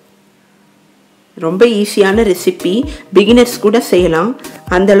 ரொம்ப ஈஸியான ரெசிபி. பிகினர்ஸ் கூட செய்யலாம்.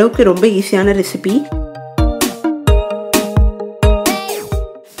 அந்த அளவுக்கு ரொம்ப ஈஸியான ரெசிபி.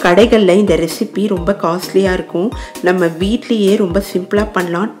 கடைகளில் இந்த ரெசிபி ரொம்ப காஸ்ட்லியாக இருக்கும். நம்ம வீட்லேயே ரொம்ப சிம்பிளாக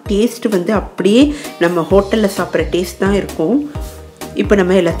பண்ணலாம். டேஸ்ட் வந்து அப்படியே நம்ம ஹோட்டலில் சாப்பிட்ற டேஸ்ட் தான் இருக்கும். இப்போ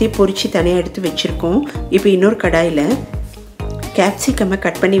நம்ம எல்லாத்தையும் பொரித்து தனியாக எடுத்து வச்சுருக்கோம். இப்போ இன்னொரு கடாயில் கேப்சிகம்மை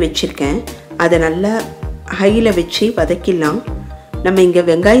கட் பண்ணி வச்சுருக்கேன். அதை நல்லா ஹையில் வச்சு வதக்கிடலாம். நம்ம இங்கே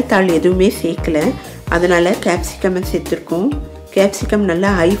வெங்காயத்தாள் எதுவுமே சேர்க்கலை. அதனால் கேப்சிகம்மை சேர்த்துருக்கோம். கேப்சிகம்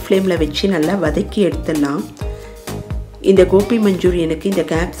நல்லா ஹை ஃப்ளேமில் வச்சு நல்லா வதக்கி எடுத்துடலாம். இந்த கோபி மஞ்சூரியனுக்கு இந்த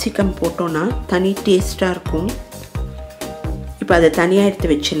கேப்சிகம் போட்டோன்னா தனி டேஸ்ட்டாக இருக்கும். இப்போ அதை தனியாக எடுத்து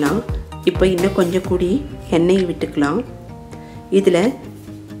வச்சிடலாம். இப்போ இன்னும் கொஞ்சம் கூடி எண்ணெய் விட்டுக்கலாம். இதில்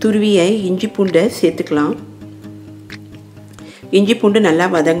துருவிய இஞ்சி பூண்டை சேர்த்துக்கலாம். இஞ்சி பூண்டு நல்லா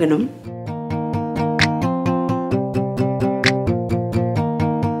வதங்கணும்.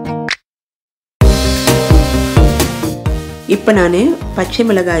 இப்போ நான் பச்சை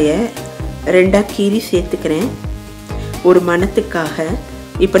மிளகாயை 2ஆக கீறி சேர்த்துக்கிறேன் ஒரு மணத்துக்காக.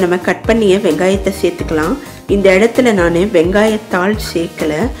 இப்போ நம்ம கட் பண்ணிய வெங்காயத்தை சேர்த்துக்கலாம். இந்த இடத்துல நான் வெங்காயத்தாள்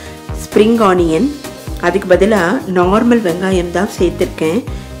சேர்க்கலை, ஸ்ப்ரிங் ஆனியன். அதுக்கு பதிலாக நார்மல் வெங்காயம் தான் சேர்த்துருக்கேன்.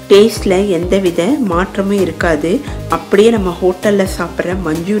 டேஸ்ட்டில் எந்தவித மாற்றமும் இருக்காது. அப்படியே நம்ம ஹோட்டலில் சாப்பிட்ற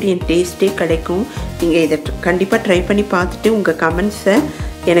மஞ்சூரியன் டேஸ்ட்டே கிடைக்கும். நீங்கள் இதை கண்டிப்பாக ட்ரை பண்ணி பார்த்துட்டு உங்கள் கமெண்ட்ஸை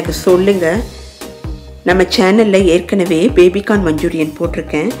எனக்கு சொல்லுங்கள். நம்ம சேனலில் ஏற்கனவே பேபிகார்ன் மஞ்சூரியன்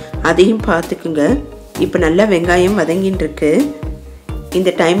போட்டிருக்கேன். அதையும் பார்த்துக்குங்க. இப்போ நல்லா வெங்காயம் வதங்கின்னு இருக்கு. இந்த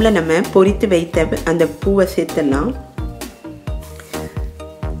டைமில் நம்ம பொரித்து வைத்த அந்த பூவை சேர்த்துடலாம்.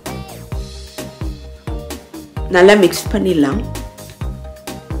 நல்லா மிக்ஸ் பண்ணிடலாம்.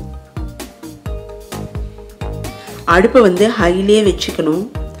 அடுப்பை வந்து ஹைலியே வச்சுக்கணும்.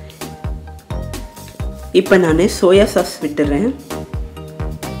 இப்போ நான் சோயா சாஸ் விட்டுறேன்.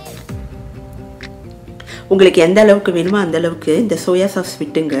 உங்களுக்கு எந்த அளவுக்கு வேணுமோ அந்த அளவுக்கு இந்த சோயா சாஸ்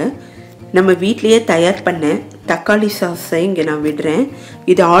விட்டுங்க. நம்ம வீட்லயே தயார் பண்ண தக்காளி சாஸை இங்கே நான் விடுறேன்.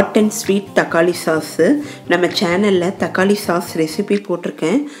 இது ஹாட் அண்ட் ஸ்வீட் தக்காளி சாஸு. நம்ம சேனலில் தக்காளி சாஸ் ரெசிபி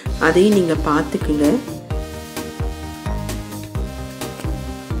போட்டிருக்கேன், அதையும் நீங்கள் பார்த்துக்குங்க.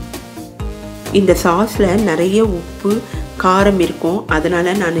 இந்த சாஸில் நிறைய உப்பு காரம் இருக்கும்,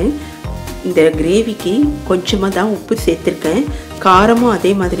 அதனால் நான் இந்த கிரேவிக்கு கொஞ்சமாக தான் உப்பு சேர்த்துருக்கேன். காரமும்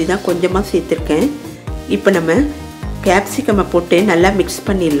அதே மாதிரி தான் கொஞ்சமாக சேர்த்துருக்கேன். இப்போ நம்ம கேப்சிகமை போட்டு நல்லா மிக்ஸ்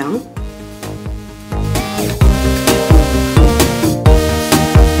பண்ணிடலாம்.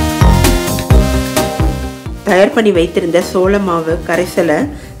 தயார் பண்ணி வைத்திருந்த சோள மாவு கரைசலை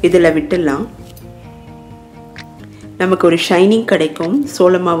இதில் விட்டுடலாம். நமக்கு ஒரு ஷைனிங் கிடைக்கும்.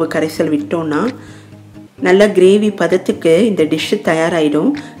 சோள மாவு கரைசல் விட்டோன்னா நல்ல கிரேவி பதத்துக்கு இந்த டிஷ்ஷு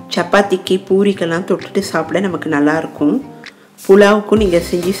தயாராகிடும். சப்பாத்திக்கு பூரிக்கெல்லாம் தொட்டுட்டு சாப்பிட நமக்கு நல்லாயிருக்கும். புலாவுக்கும் நீங்கள்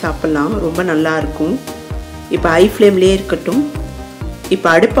செஞ்சு சாப்பிட்லாம், ரொம்ப நல்லாயிருக்கும். இப்போ ஹை ஃப்ளேம்லேயே இருக்கட்டும். இப்போ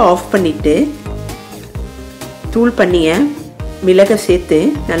அடுப்பை ஆஃப் பண்ணிவிட்டு தூள் பண்ணிய மிளகை சேர்த்து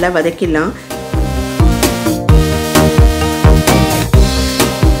நல்லா வதக்கிடலாம்.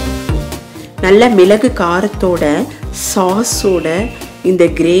 நல்ல மிளகு காரத்தோட சாஸோட இந்த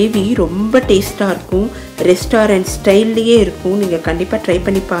கிரேவி ரொம்ப டேஸ்ட்டாக இருக்கும். ரெஸ்டாரண்ட் ஸ்டைல்லையே இருக்கும். நீங்கள் கண்டிப்பாக ட்ரை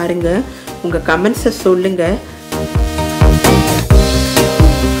பண்ணி பாருங்கள். உங்கள் கமெண்ட்ஸை சொல்லுங்கள்.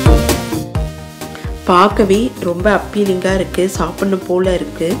 பார்க்கவே ரொம்ப அப்பீலிங்காக இருக்குது, சாப்பிடணும் போல்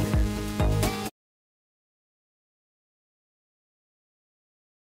இருக்குது.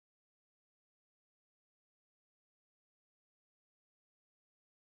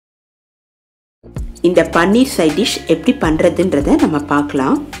 இந்த பன்னீர் சைட் டிஷ் எப்படி பண்ணுறதுன்றதை நம்ம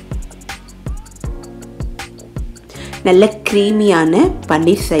பார்க்கலாம். நல்ல க்ரீமியான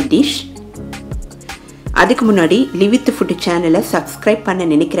பன்னீர் சைட் டிஷ். அதுக்கு முன்னாடி லிவ் வித் ஃபுட் சேனலை சப்ஸ்கிரைப் பண்ண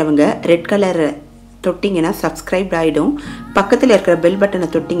நினைக்கிறவங்க ரெட் கலர் தொட்டிங்கன்னா சப்ஸ்கிரைப் ஆகிடும். பக்கத்தில் இருக்கிற பெல் பட்டனை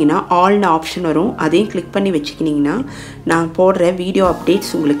தொட்டிங்கன்னா ஆல்னு ஆப்ஷன் வரும், அதையும் கிளிக் பண்ணி வச்சுக்கிட்டிங்கன்னா நான் போடுற வீடியோ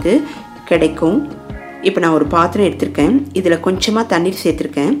அப்டேட்ஸ் உங்களுக்கு கிடைக்கும். இப்போ நான் ஒரு பாத்திரம் எடுத்திருக்கேன். இதில் கொஞ்சமாக தண்ணீர்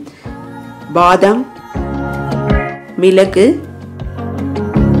சேர்த்துருக்கேன். பாதாம், மிளகு,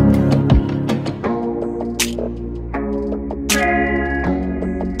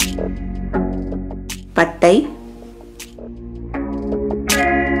 பட்டை,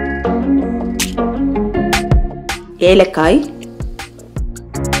 ஏலக்காய்,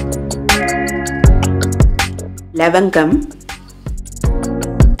 லவங்கம்,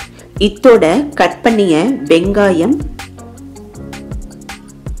 இத்தோட கட் பண்ணிய வெங்காயம்,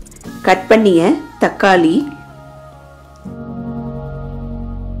 கட் பண்ணிய தக்காளி,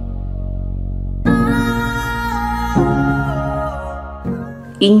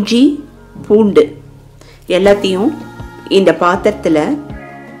 இஞ்சி, பூண்டு எல்லாத்தையும் இந்த பாத்திரத்தில்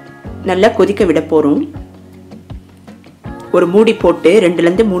நல்லா கொதிக்க விட போகிறோம். ஒரு மூடி போட்டு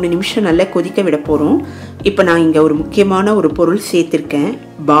 2-3 நிமிஷம் நல்லா கொதிக்க விட போகிறோம். இப்போ நான் இங்கே ஒரு முக்கியமான ஒரு பொருள் சேர்த்துருக்கேன்,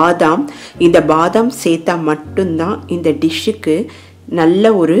 பாதாம். இந்த பாதாம் சேர்த்தா மட்டும்தான் இந்த டிஷ்ஷுக்கு நல்ல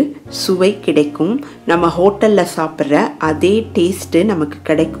ஒரு சுவை கிடைக்கும். நம்ம ஹோட்டலில் சாப்பிட்ற அதே டேஸ்ட்டு நமக்கு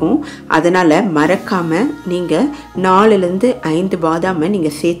கிடைக்கும். அதனால் மறக்காமல் நீங்கள் 4-5 பாதாமை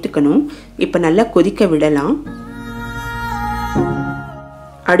நீங்கள் சேர்த்துக்கணும். இப்போ நல்லா கொதிக்க விடலாம்.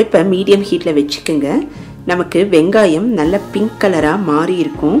 அடுப்பை மீடியம் ஹீட்டில் வச்சுக்கோங்க. நமக்கு வெங்காயம் நல்ல பிங்க் கலராக மாறி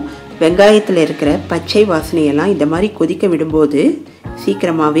இருக்கும். வெங்காயத்தில் இருக்கிற பச்சை வாசனையெல்லாம் இந்த மாதிரி கொதிக்க விடும்போது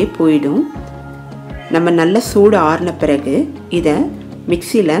சீக்கிரமாகவே போயிடும். நம்ம நல்ல சூடு ஆறின பிறகு இதை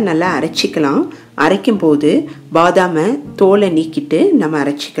மிக்சியில் நல்லா அரைச்சிக்கலாம். அரைக்கும் போது பாதாமை தோலை நீக்கிட்டு நம்ம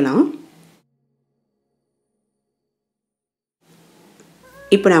அரைச்சிக்கலாம்.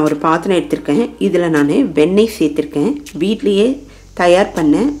 இப்போ நான் ஒரு பாத்திரம் எடுத்திருக்கேன். இதில் நான் வெண்ணெய் சேர்த்துருக்கேன். வீட்லேயே தயார்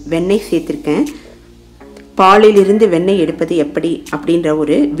பண்ண வெண்ணெய் சேர்த்துருக்கேன். பாலிலிருந்து வெண்ணெய் எடுப்பது எப்படி அப்படின்ற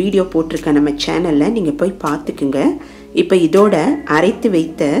ஒரு வீடியோ போட்டிருக்கேன் நம்ம சேனலில், நீங்கள் போய் பார்த்துக்குங்க. இப்போ இதோட அரைத்து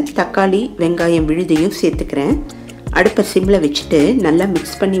வைத்த தக்காளி, வெங்காயம் விழுதையும் சேர்த்துக்கிறேன். அடுப்பை சிம்மில் வச்சுட்டு நல்லா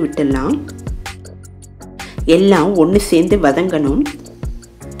மிக்ஸ் பண்ணி விட்டுடலாம். எல்லாம் ஒன்று சேர்ந்து வதங்கணும்.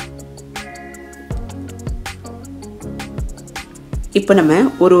 இப்போ நம்ம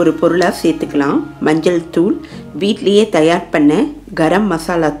ஒரு பொருளாக சேர்த்துக்கலாம். மஞ்சள் தூள், வீட்லேயே தயார் பண்ண கரம்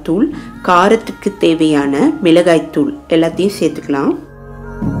மசாலா தூள், காரத்துக்கு தேவையான மிளகாய் தூள் எல்லாத்தையும் சேர்த்துக்கலாம்.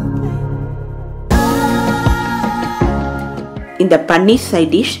 இந்த பன்னீர்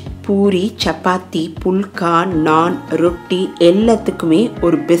சைட் டிஷ் பூரி, சப்பாத்தி, புல்கா, நான், ரொட்டி எல்லாத்துக்குமே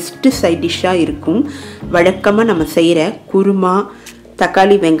ஒரு பெஸ்ட்டு சைட் டிஷ்ஷாக இருக்கும். வழக்கமாக நம்ம செய்கிற குருமா,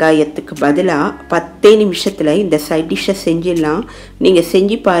 தக்காளி வெங்காயத்துக்கு பதிலாக 10 நிமிஷத்தில் இந்த சைட் டிஷ்ஷை செஞ்சிடலாம். நீங்கள்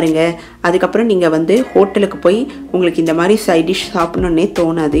செஞ்சு பாருங்கள். அதுக்கப்புறம் நீங்கள் வந்து ஹோட்டலுக்கு போய் உங்களுக்கு இந்த மாதிரி சைட் டிஷ் சாப்பிட்ணுன்னே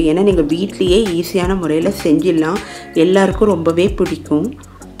தோணாது. ஏன்னா நீங்கள் வீட்லேயே ஈஸியான முறையில் செஞ்சிடலாம். எல்லாருக்கும் ரொம்பவே பிடிக்கும்.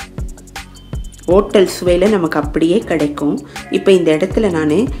 ஹோட்டல் சுவையில் நமக்கு அப்படியே கிடைக்கும். இப்போ இந்த இடத்துல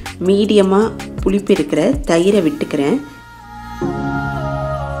நான் மீடியமாக புளிப்பு இருக்கிற தயிரை விட்டுக்கிறேன்.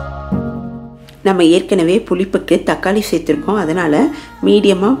 நம்ம ஏற்கனவே புளிப்புக்கு தக்காளி சேர்த்துருக்கோம். அதனால்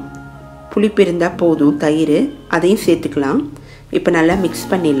மீடியமாக புளிப்பு இருந்தால் போதும். தயிர் அதையும் சேர்த்துக்கலாம். இப்போ நல்லா மிக்ஸ்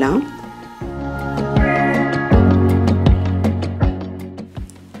பண்ணிடலாம்.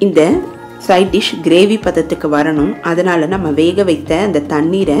 இந்த சைட் டிஷ் கிரேவி பதத்துக்கு வரணும். அதனால் நம்ம வேக வைத்த அந்த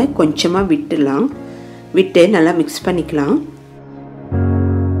தண்ணீரை கொஞ்சமாக விட்டுடலாம். விட்டு நல்லா மிக்ஸ் பண்ணிக்கலாம்.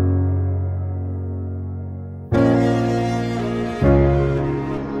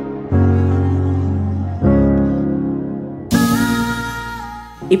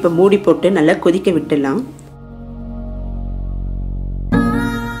 இப்போ மூடி போட்டு நல்லா கொதிக்க விட்டுடலாம்.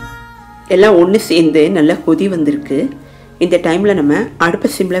 எல்லாம் ஒன்று சேர்ந்து நல்லா கொதி வந்திருக்கு. இந்த டைமில் நம்ம அடுப்பை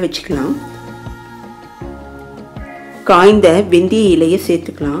சிம்மில் வச்சுக்கலாம். காய்ந்த வெந்தய இலையை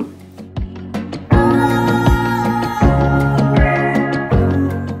சேர்த்துக்கலாம்.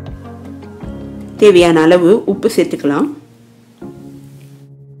 தேவையான அளவு உப்பு சேர்த்துக்கலாம்.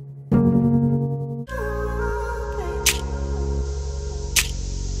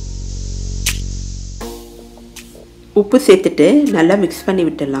 உப்பு சேர்த்துட்டு நல்லா மிக்ஸ் பண்ணி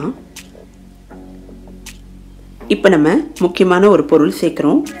விட்டுடலாம். இப்போ நம்ம முக்கியமான ஒரு பொருள்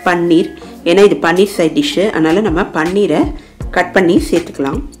சேர்க்குறோம், பன்னீர். ஏன்னா இது பன்னீர் சைட் டிஷ்ஷு, அதனால் நம்ம பன்னீரை கட் பண்ணி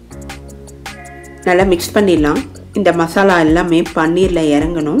சேர்த்துக்கலாம். நல்லா மிக்ஸ் பண்ணிடலாம். இந்த மசாலா எல்லாமே பன்னீரில்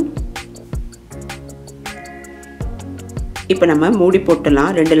இறங்கணும். இப்போ நம்ம மூடி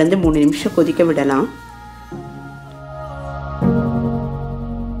போட்டுடலாம். 2லேருந்து 3 நிமிஷம் கொதிக்க விடலாம்.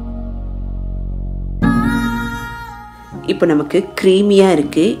 இப்போ நமக்கு க்ரீமியாக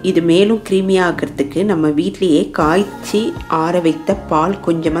இருக்குது. இது மேலும் க்ரீமியாக ஆக்கிறதுக்கு நம்ம வீட்லேயே காய்ச்சி ஆற வைத்த பால்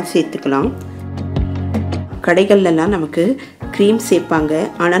கொஞ்சமாக சேர்த்துக்கலாம். கடைகள்லாம் நமக்கு க்ரீம் சேர்ப்பாங்க.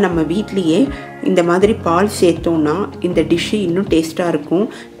 ஆனால் நம்ம வீட்லேயே இந்த மாதிரி பால் சேர்த்தோன்னா இந்த டிஷ்ஷு இன்னும் டேஸ்ட்டாக இருக்கும்.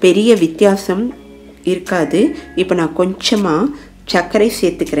 பெரிய வித்தியாசம் இருக்காது. இப்போ நான் கொஞ்சமாக சர்க்கரை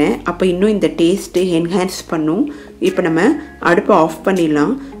சேர்த்துக்கிறேன். அப்போ இன்னும் இந்த டேஸ்ட்டு என்ஹான்ஸ் பண்ணும். இப்போ நம்ம அடுப்பை ஆஃப்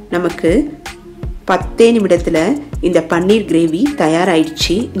பண்ணிடலாம். நமக்கு 10 நிமிடத்தில் இந்த பன்னீர் கிரேவி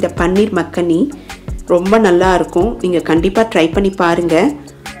தயாராகிடுச்சு. இந்த பன்னீர் மக்கனி ரொம்ப நல்லா இருக்கும். நீங்கள் கண்டிப்பாக ட்ரை பண்ணி பாருங்கள்.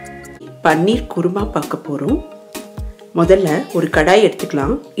 பன்னீர் குருமா பார்க்க போகிறோம். முதல்ல ஒரு கடாய்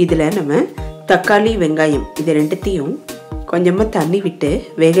எடுத்துக்கலாம். இதில் நம்ம தக்காளி வெங்காயம் இது ரெண்டுத்தையும் கொஞ்சமாக தண்ணி விட்டு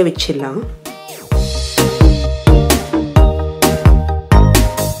வேக வச்சிடலாம்.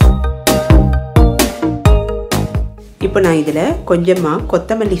 இப்போ நான் இதில் கொஞ்சமாக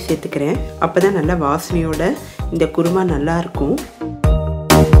கொத்தமல்லி சேர்த்துக்கிறேன். அப்போ தான் நல்லா வாசனையோட இந்த குருமா நல்லாயிருக்கும்.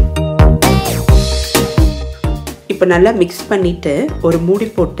 இப்போ நல்லா மிக்ஸ் பண்ணிவிட்டு ஒரு மூடி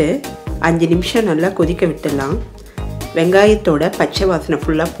போட்டு 5 நிமிஷம் நல்லா கொதிக்க விட்டுடலாம். வெங்காயத்தோட பச்சை வாசனை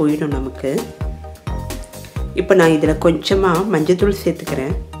ஃபுல்லாக போயிடும் நமக்கு. இப்போ நான் இதில் கொஞ்சமாக மஞ்சள்தூள்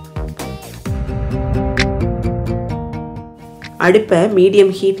சேர்த்துக்கிறேன். அடுப்பை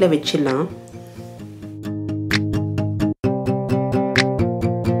மீடியம் ஹீட்டில் வச்சிடலாம்.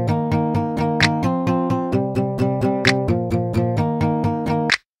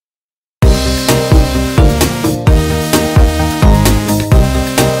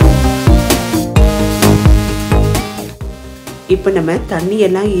 இப்போ நம்ம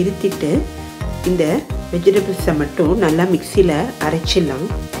தண்ணியெல்லாம் இருத்திட்டு இந்த வெஜிடபிள்ஸை மட்டும் நல்லா மிக்சியில் அரைச்சிடலாம்.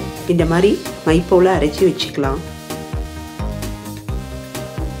 இந்த மாதிரி மை போல் அரைச்சி வச்சுக்கலாம்.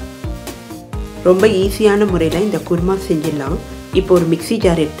 ரொம்ப ஈஸியான முறையில் இந்த குருமா செஞ்சிடலாம். இப்போ ஒரு மிக்சி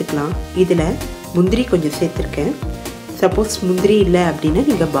ஜார் எடுத்துக்கலாம். இதில் முந்திரி கொஞ்சம் சேர்த்துருக்கேன். சப்போஸ் முந்திரி இல்லை அப்படின்னா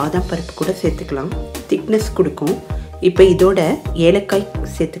நீங்கள் பாதாம் பருப்பு கூட சேர்த்துக்கலாம். திக்னஸ் கொடுக்கும். இப்போ இதோட ஏலக்காய்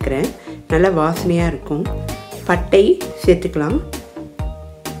சேர்த்துக்கிறேன். நல்லா வாசனையாக இருக்கும். பட்டை சேர்த்துக்கலாம்.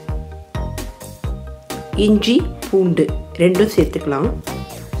 இஞ்சி பூண்டு ரெண்டும் சேர்த்துக்கலாம்.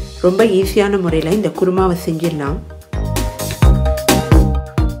 ரொம்ப ஈஸியான முறையில் இந்த குருமாவை செஞ்சிடலாம்.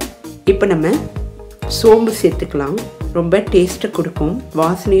 இப்போ நம்ம சோம்பு சேர்த்துக்கலாம். ரொம்ப டேஸ்ட்டை கொடுக்கும்.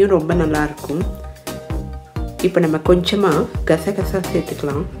 வாசனையும் ரொம்ப நல்லாயிருக்கும். இப்போ நம்ம கொஞ்சமாக கசகசா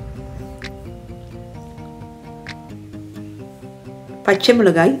சேர்த்துக்கலாம். பச்சை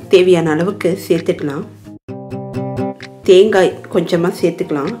மிளகாய் தேவையான அளவுக்கு சேர்த்துக்கலாம். தேங்காய் கொஞ்சமாக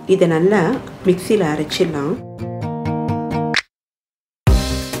சேர்த்துக்கலாம். இதை நல்லா மிக்சியில் அரைச்சிடலாம்.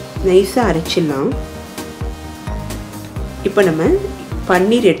 நைஸாக அரைச்சிடலாம். இப்போ நம்ம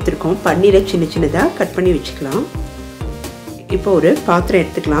பன்னீர் எடுத்துருக்கோம். பன்னீரை சின்ன சின்னதாக கட் பண்ணி வச்சுக்கலாம். இப்போ ஒரு பாத்திரம்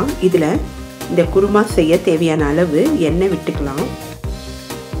எடுத்துக்கலாம். இதில் இந்த குருமா செய்ய தேவையான அளவு எண்ணெய் விட்டுக்கலாம்.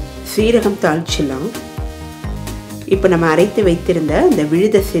 சீரகம் தாளிச்சிடலாம். இப்போ நம்ம அரைத்து வைத்திருந்த இந்த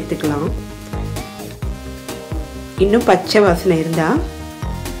விழுதை சேர்த்துக்கலாம். இன்னும் பச்சை வாசனை இருந்தால்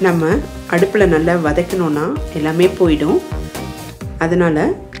நம்ம அடுப்பில் நல்லா வதக்கணுன்னா எல்லாமே போயிடும். அதனால்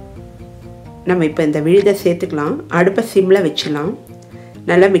நம்ம இப்போ இந்த விழுதை சேர்த்துக்கலாம். அடுப்பை சிம்மில் வச்சிடலாம்.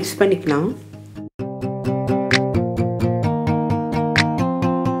 நல்லா மிக்ஸ் பண்ணிக்கலாம்.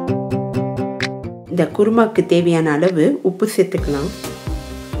 இந்த குருமாக்கு தேவையான அளவு உப்பு சேர்த்துக்கலாம்.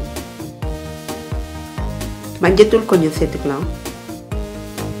 மஞ்சத்தூள் கொஞ்சம் சேர்த்துக்கலாம்.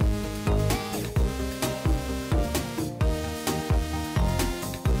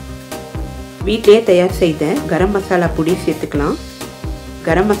 வீட்டிலேயே தயார் செய்த கரம் மசாலா பொடி சேர்த்துக்கலாம்.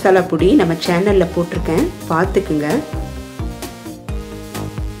 கரம் மசாலா பொடி நம்ம சேனலில் போட்டிருக்கேன், பார்த்துக்குங்க.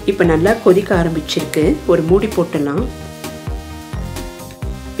 இப்போ நல்லா கொதிக்க ஆரம்பிச்சிருக்கு. ஒரு மூடி போட்டுடலாம்.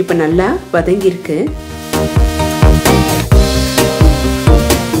 இப்போ நல்லா வதங்கியிருக்கு.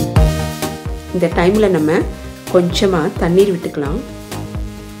 இந்த டைமில் நம்ம கொஞ்சமாக தண்ணீர் விட்டுக்கலாம்.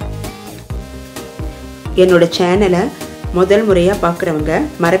 என்னோட சேனலை முதல் முறையாக பார்க்குறவங்க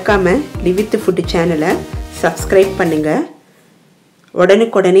மறக்காமல் லிவ் வித் ஃபுட் சேனலை சப்ஸ்கிரைப் பண்ணுங்கள்.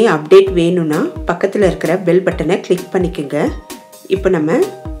 உடனுக்குடனே அப்டேட் வேணும்னா பக்கத்தில் இருக்கிற பெல் பட்டனை கிளிக் பண்ணிக்கோங்க. இப்போ நம்ம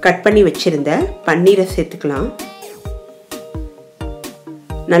கட் பண்ணி வச்சுருந்த பன்னீரை சேர்த்துக்கலாம்.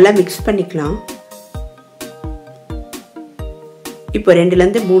 நல்லா மிக்ஸ் பண்ணிக்கலாம். இப்போ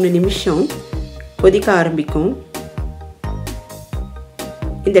 2லேருந்து 3 நிமிஷம் கொதிக்க ஆரம்பிக்கும்.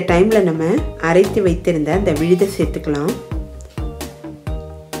 இந்த டைமில் நம்ம அரைத்து வைத்திருந்த அந்த விழுதை சேர்த்துக்கலாம்.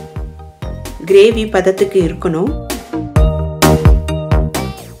 கிரேவி பதத்துக்கு இருக்கணும்.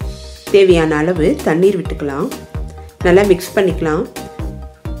 தேவையான அளவு தண்ணீர் விட்டுக்கலாம். நல்லா மிக்ஸ் பண்ணிக்கலாம்.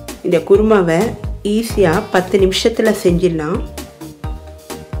 இந்த குருமாவை ஈஸியாக 10 நிமிஷத்தில் செஞ்சிடலாம்.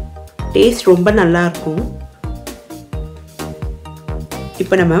 டேஸ்ட் ரொம்ப நல்லாயிருக்கும்.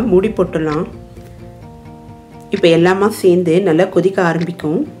 இப்போ நம்ம மூடி போட்டுடலாம். இப்போ எல்லாமே சேர்ந்து நல்லா கொதிக்க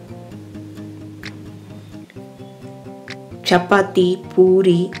ஆரம்பிக்கும். சப்பாத்தி,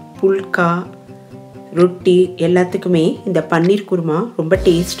 பூரி, புல்கா, ரொட்டி எல்லாத்துக்குமே இந்த பன்னீர் குருமா ரொம்ப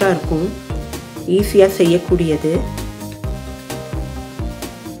டேஸ்ட்டாக இருக்கும். ஈஸியாக செய்யக்கூடியது.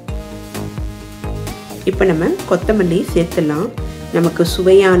 இப்போ நம்ம கொத்தமல்லி சேர்த்துடலாம். நமக்கு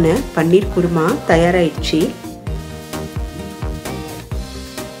சுவையான பன்னீர் குருமா தயாராகிடுச்சு.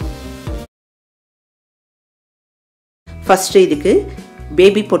 ஃபஸ்ட்டு இதுக்கு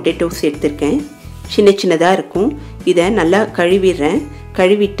பேபி பொட்டேட்டோ சேர்த்துருக்கேன். சின்ன சின்னதாக இருக்கும். இதை நல்லா கழுவிடுறேன்.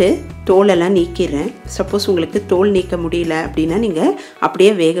 கழுவிட்டு தோலெல்லாம் நீக்கிடுறேன். சப்போஸ் உங்களுக்கு தோல் நீக்க முடியல அப்படின்னா நீங்கள்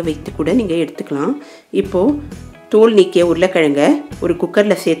அப்படியே வேக வைத்து கூட நீங்கள் எடுத்துக்கலாம். இப்போது தோல் நீக்கிய உருளைக்கிழங்க ஒரு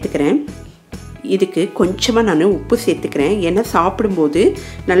குக்கரில் சேர்த்துக்கிறேன். இதுக்கு கொஞ்சமாக நான் உப்பு சேர்த்துக்கிறேன். ஏன்னா சாப்பிடும்போது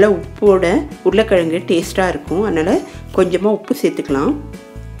நல்லா உப்போட உருளைக்கிழங்கு டேஸ்ட்டாக இருக்கும். அதனால் கொஞ்சமாக உப்பு சேர்த்துக்கலாம்.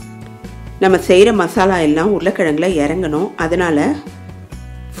 நம்ம செய்கிற மசாலா எல்லாம் உருளைக்கிழங்குல இறங்கணும். அதனால்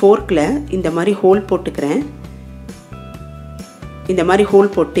ஃபோர்க்கில் இந்த மாதிரி ஹோல் போட்டுக்கிறேன். இந்த மாதிரி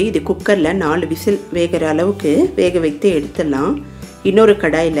ஹோல் போட்டு இது குக்கரில் 4 விசில் வேகிற அளவுக்கு வேக வைத்து எடுத்துடலாம். இன்னொரு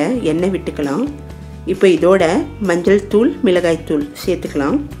கடாயில் எண்ணெய் விட்டுக்கலாம். இப்போ இதோட மஞ்சள் தூள், மிளகாய் தூள்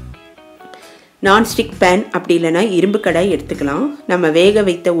சேர்த்துக்கலாம். நான்ஸ்டிக் பேன் அப்படி இல்லைனா இரும்பு கடாய் எடுத்துக்கலாம். நம்ம வேக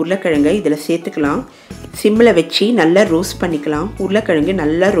வைத்த உருளைக்கிழங்கை இதில் சேர்த்துக்கலாம். சிம்மில் வச்சு நல்லா ரோஸ்ட் பண்ணிக்கலாம். உருளைக்கிழங்கு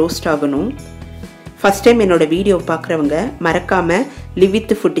நல்லா ரோஸ்ட் ஆகணும். ஃபஸ்ட் டைம் என்னோடய வீடியோ பார்க்குறவங்க மறக்காமல் லிவ்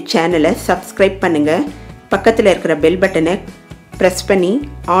வித் ஃபுட் சேனலை சப்ஸ்கிரைப் பண்ணுங்கள். பக்கத்தில் இருக்கிற பெல் பட்டனை ப்ரெஸ் பண்ணி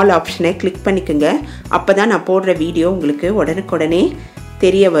ஆல் ஆப்ஷனை கிளிக் பண்ணிக்கோங்க. அப்போ தான் நான் போடுற வீடியோ உங்களுக்கு உடனுக்குடனே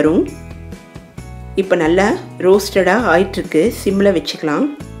தெரிய வரும். இப்போ நல்லா ரோஸ்டடாக ஆயிட்டுருக்கு. சிம்மில் வச்சுக்கலாம்.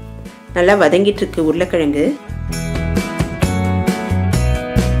 நல்லா வதங்கிட்டுருக்கு உருளைக்கிழங்கு.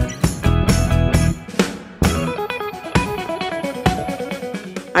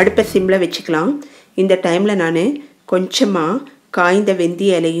 அடுப்பை சிம்மில் வச்சுக்கலாம். இந்த டைமில் நான் கொஞ்சமாக காய்ந்த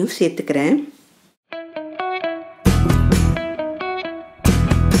வெந்தய இலையும் சேர்த்துக்கிறேன்.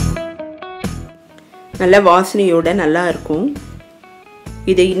 நல்ல வாசனையோடு நல்லா இருக்கும்.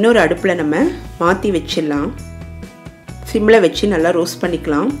 இதை இன்னொரு அடுப்பில் நம்ம மாற்றி வச்சிடலாம். சிம்மில் வச்சு நல்லா ரோஸ்ட்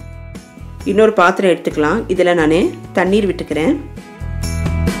பண்ணிக்கலாம். இன்னொரு பாத்திரம் எடுத்துக்கலாம். இதில் நான் தண்ணீர் விட்டுக்கிறேன்.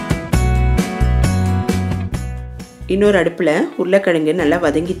 இன்னொரு அடுப்பில் உருளைக்கிழங்கு நல்லா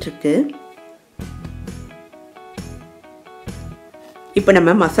வதங்கிட்டுருக்கு. இப்போ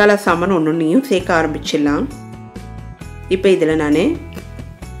நம்ம மசாலா சாமான் ஒன்றையும் சேர்க்க ஆரம்பிச்சிடலாம். இப்போ இதில் நான்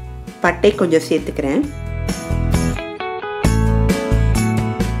பட்டை கொஞ்சம் சேர்த்துக்கிறேன்.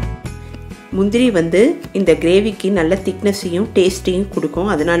 முந்திரி இந்த கிரேவிக்கு நல்ல திக்னஸையும் டேஸ்ட்டையும்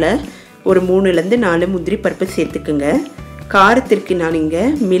கொடுக்கும். அதனால் ஒரு 3லேருந்து 4 முந்திரி பருப்பு சேர்த்துக்குங்க. காரத்திற்கு நான் இங்கே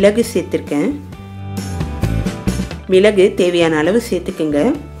மிளகு சேர்த்துருக்கேன். மிளகு தேவையான அளவு சேர்த்துக்குங்க.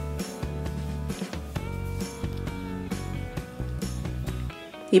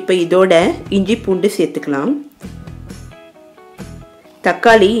 இப்போ இதோட இஞ்சி பூண்டு சேர்த்துக்கலாம்.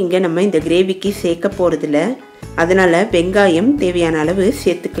 தக்காளி இங்கே நம்ம இந்த கிரேவிக்கு சேர்க்க போகிறதில்ல, அதனால் வெங்காயம் தேவையான அளவு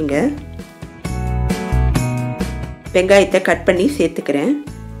சேர்த்துக்குங்க. வெங்காயத்தை கட் பண்ணி சேர்த்துக்கிறேன்.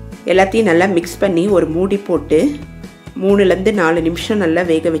 எல்லாத்தையும் நல்லா மிக்ஸ் பண்ணி ஒரு மூடி போட்டு 3லேருந்து 4 நிமிஷம் நல்லா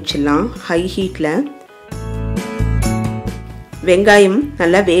வேக வச்சிடலாம் ஹை ஹீட்டில். வெங்காயம்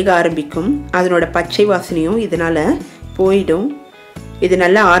நல்லா வேக ஆரம்பிக்கும், அதனோட பச்சை வாசனையும் இதனால் போயிடும். இது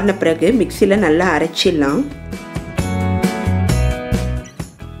நல்லா ஆறின பிறகு மிக்சியில் நல்லா அரைச்சிடலாம்.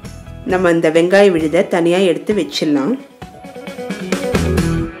 நம்ம இந்த வெங்காய விழுதை தனியாக எடுத்து வச்சிடலாம்.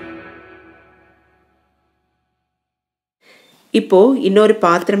 இப்போது இன்னொரு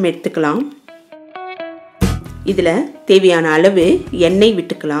பாத்திரம் எடுத்துக்கலாம். இதில் தேவையான அளவு எண்ணெய்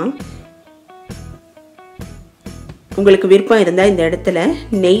விட்டுக்கலாம். உங்களுக்கு விருப்பம் இருந்தால் இந்த இடத்துல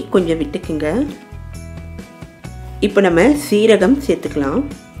நெய் கொஞ்சம் விட்டுக்குங்க. இப்போ நம்ம சீரகம் சேர்த்துக்கலாம்.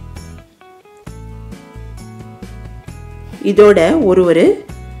 இதோட ஒரு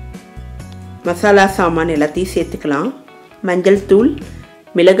மசாலா சாமான் எல்லாத்தையும் சேர்த்துக்கலாம். மஞ்சள் தூள்,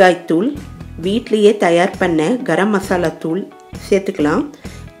 மிளகாய் தூள், வீட்லேயே தயார் பண்ண கரம் மசாலா தூள் சேர்த்துக்கலாம்.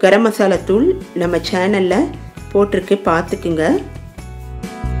 கரம் மசாலா தூள் நம்ம சேனலில் போட்டிருக்கு, பார்த்துக்குங்க.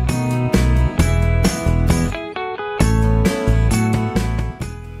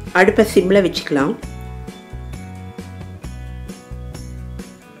 அடுப்பை சிம்மில் வச்சுக்கலாம்.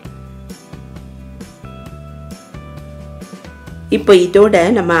 இப்போ இதோட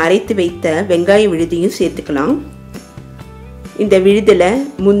நம்ம அரைத்து வைத்த வெங்காய விழுதியும் சேர்த்துக்கலாம். இந்த விழுதில்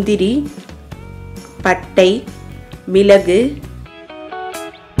முந்திரி, பட்டை, மிளகு,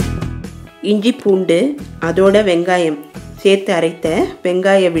 இஞ்சி பூண்டு, அதோட வெங்காயம் சேர்த்து அரைத்த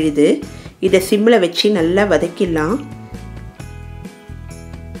வெங்காய விழுது. இதை சிம்மில் வச்சு நல்லா வதக்கிடலாம்.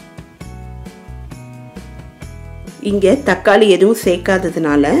 இங்கே தக்காளி எதுவும்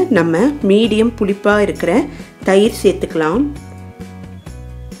சேர்க்காததுனால நம்ம மீடியம் புளிப்பாக இருக்கிற தயிர் சேர்த்துக்கலாம்.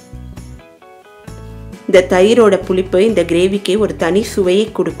 இந்த தயிரோட புளிப்பு இந்த கிரேவிக்கு ஒரு தனி சுவையை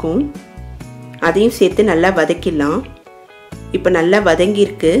கொடுக்கும். அதையும் சேர்த்து நல்லா வதக்கிடலாம். இப்போ நல்லா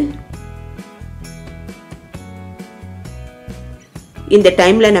வதங்கியிருக்கு. இந்த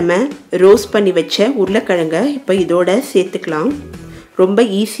டைமில் நம்ம ரோஸ்ட் பண்ணி வச்ச உருளைக்கிழங்க இப்போ இதோட சேர்த்துக்கலாம். ரொம்ப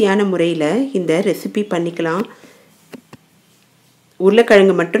ஈஸியான முறையில் இந்த ரெசிபி பண்ணிக்கலாம்.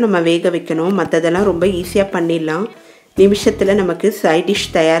 உருளைக்கிழங்கு மட்டும் நம்ம வேக வைக்கணும், மற்றதெல்லாம் ரொம்ப ஈஸியாக பண்ணிடலாம். நிமிஷத்தில் நமக்கு சைட்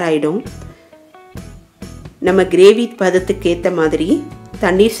டிஷ் தயாராகிடும். நம்ம கிரேவி பதத்துக்கு ஏற்ற மாதிரி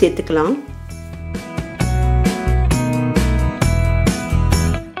தண்ணீர் சேர்த்துக்கலாம்.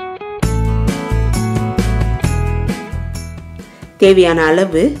 தேவையான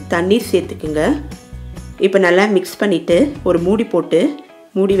அளவு தண்ணீர் சேர்த்துக்குங்க. இப்போ நல்லா மிக்ஸ் பண்ணிவிட்டு ஒரு மூடி போட்டு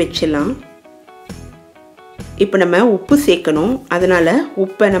மூடி வச்சிடலாம். இப்போ நம்ம உப்பு சேர்க்கணும், அதனால்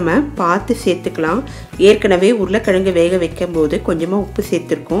உப்பை நம்ம பார்த்து சேர்த்துக்கலாம். ஏற்கனவே உருளைக்கிழங்கு வேக வைக்கும்போது கொஞ்சமாக உப்பு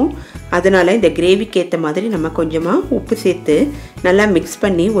சேர்த்துருக்கோம், அதனால் இந்த கிரேவிக்கு ஏற்ற மாதிரி நம்ம கொஞ்சமாக உப்பு சேர்த்து நல்லா மிக்ஸ்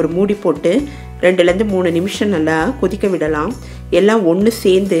பண்ணி ஒரு மூடி போட்டு 2லேருந்து 3 நிமிஷம் நல்லா கொதிக்க விடலாம். எல்லாம் ஒன்று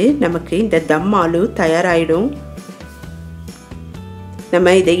சேர்ந்து நமக்கு இந்த தம் ஆலு தயாராகிடும். நம்ம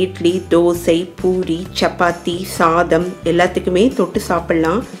இதை இட்லி, தோசை, பூரி, சப்பாத்தி, சாதம் எல்லாத்துக்குமே தொட்டு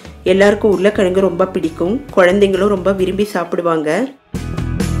சாப்பிட்லாம். எல்லாருக்கும் உருளைக்கிழங்கு ரொம்ப பிடிக்கும், குழந்தைங்களும் ரொம்ப விரும்பி சாப்பிடுவாங்க.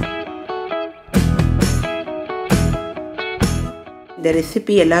 இந்த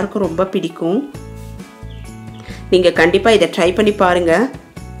ரெசிபி எல்லாருக்கும் ரொம்ப பிடிக்கும். நீங்கள் கண்டிப்பாக இதை ட்ரை பண்ணி பாருங்கள்.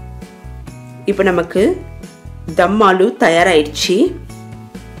 இப்போ நமக்கு தம் ஆலு தயாராகிடுச்சு.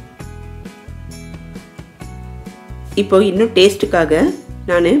 இப்போ இன்னும் டேஸ்ட்டுக்காக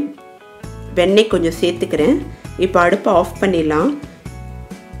நான் வெண்ணெய் கொஞ்சம் சேர்த்துக்கிறேன். இப்போ அடுப்பை ஆஃப் பண்ணிடலாம்.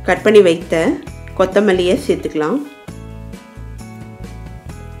 கட் பண்ணி வைத்த கொத்தமல்லியை சேர்த்துக்கலாம்.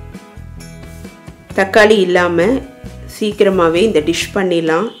 தக்காளி இல்லாமல் சீக்கிரமாகவே இந்த டிஷ்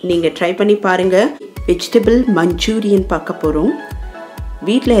பண்ணிடலாம். நீங்கள் ட்ரை பண்ணி பாருங்கள். வெஜிடபிள் மஞ்சூரியன் பார்க்க போகிறோம்.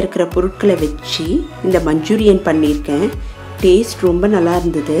 வீட்டில் இருக்கிற பொருட்களை வச்சு இந்த மஞ்சூரியன் பண்ணியிருக்கேன். டேஸ்ட் ரொம்ப நல்லா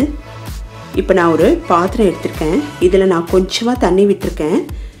இருந்தது. இப்போ நான் ஒரு பாத்திரம் எடுத்திருக்கேன். இதில் நான் கொஞ்சமாக தண்ணி விட்டுருக்கேன்.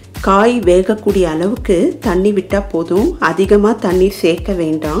 காய் வேகக்கூடிய அளவுக்கு தண்ணி விட்டால் போதும், அதிகமாக தண்ணி சேர்க்க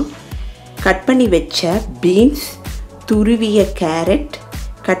வேண்டாம். கட் பண்ணி வச்ச பீன்ஸ், துருவிய கேரட்,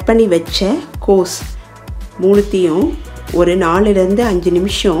 கட் பண்ணி வச்ச கோஸ் மூணுத்தையும் ஒரு 4லேருந்து 5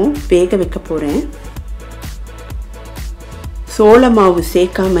 நிமிஷம் வேக வைக்க போகிறேன். சோள மாவு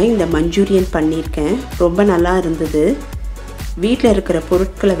சேர்க்காம இந்த மஞ்சூரியன் பண்ணியிருக்கேன். ரொம்ப நல்லா இருந்தது. வீட்டில் இருக்கிற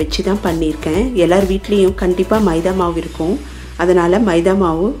பொருட்களை வச்சு தான் பண்ணியிருக்கேன். எல்லார் வீட்லேயும் கண்டிப்பாக மைதா மாவு இருக்கும், அதனால் மைதா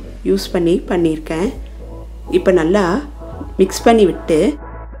மாவு யூஸ் பண்ணி பண்ணியிருக்கேன். இப்போ நல்லா மிக்ஸ் பண்ணி விட்டு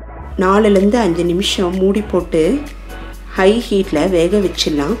 4லேருந்து 5 நிமிஷம் மூடி போட்டு ஹை ஹீட்டில் வேக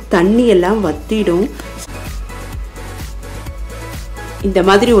வச்சிடலாம். தண்ணி எல்லாம் வற்றிடும். இந்த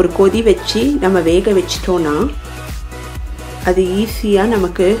மாதிரி ஒரு கொதி வச்சு நம்ம வேக வச்சிட்டோன்னா அது ஈஸியாக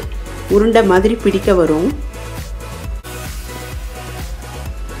நமக்கு உருண்டை மாதிரி பிடிக்க வரும்.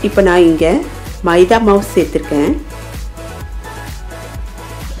 இப்போ நான் இங்கே மைதா மாவு சேர்த்துருக்கேன்.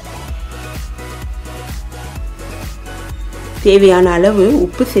 தேவையான அளவு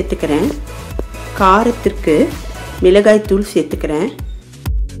உப்பு சேர்த்துக்கிறேன். காரத்திற்கு மிளகாய் தூள் சேர்த்துக்கிறேன்.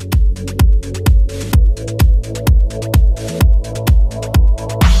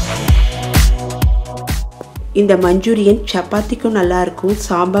 இந்த மஞ்சூரியன் சப்பாத்திக்கும் நல்லாயிருக்கும்,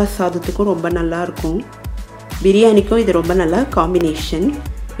 சாம்பார் சாதத்துக்கும் ரொம்ப நல்லாயிருக்கும், பிரியாணிக்கும் இது ரொம்ப நல்லா காம்பினேஷன்.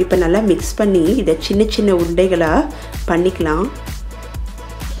 இப்போ நல்லா மிக்ஸ் பண்ணி இதை சின்ன சின்ன உருண்டைகளாக பண்ணிக்கலாம்.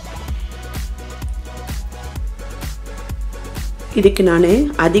 இதுக்கு நான்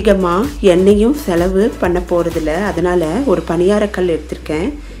அதிகமாக எண்ணெயும் செலவு பண்ண போகிறதில்ல, அதனால் ஒரு பணியாரக்கல் எடுத்திருக்கேன்.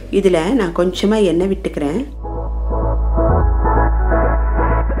 இதில் நான் கொஞ்சமாக எண்ணெய் விட்டுக்கிறேன்.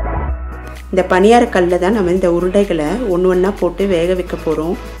 இந்த பணியாரக்கல்லில் தான் நம்ம இந்த உருண்டைகளை ஒன்று ஒன்றா போட்டு வேக வைக்க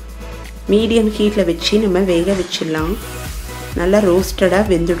போகிறோம். மீடியம் ஹீட்டில் வச்சு நம்ம வேக வச்சிடலாம். நல்லா ரோஸ்டடாக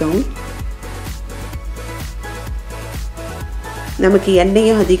வெந்துடும். நமக்கு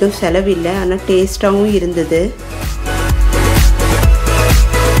எண்ணெயும் அதிகம் செலவில்லை, ஆனால் டேஸ்ட்டாகவும் இருந்தது.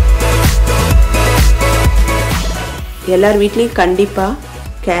 எல்லார் வீட்லேயும் கண்டிப்பாக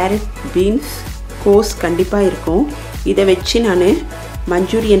கேரட், பீன்ஸ், கோஸ் கண்டிப்பாக இருக்கும். இதை வச்சு நான்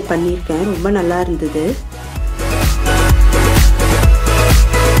மஞ்சூரியன் பண்ணியிருக்கேன், ரொம்ப நல்லா இருந்தது.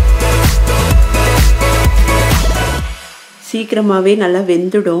 சீக்கிரமாகவே நல்லா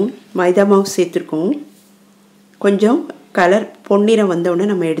வெந்துடும். மைதா மாவு சேர்த்துருக்கோம். கொஞ்சம் கலர் பொன்னிறம் வந்தோடனே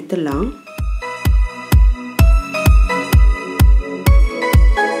நம்ம எடுத்துடலாம்.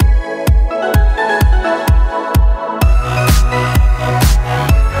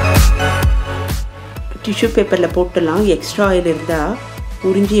 டிஷ்யூ பேப்பரில் போட்டுடலாம். எக்ஸ்ட்ரா ஆயில் இருந்தால்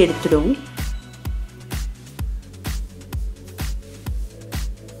உறிஞ்சி எடுத்துடும்.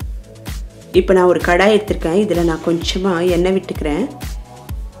 இப்போ நான் ஒரு கடாய் எடுத்திருக்கேன். இதில் நான் கொஞ்சமாக எண்ணெய் விட்டுக்கிறேன்.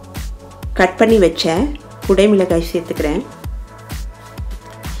 கட் பண்ணி வச்ச குடை மிளகாய் சேர்த்துக்கிறேன்.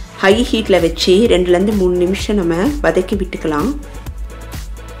 ஹை ஹீட்டில் வச்சு 2லேருந்து 3 நிமிஷம் நம்ம வதக்கி விட்டுக்கலாம்.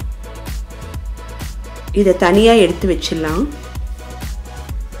 இதை தனியாக எடுத்து வச்சிடலாம்.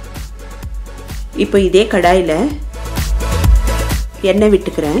 இப்போ இதே கடாயில் எண்ணெய்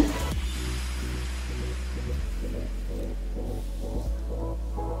விட்டுக்கிறேன்.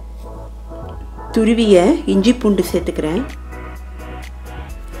 துருவிய இஞ்சி பூண்டு சேர்த்துக்கிறேன்.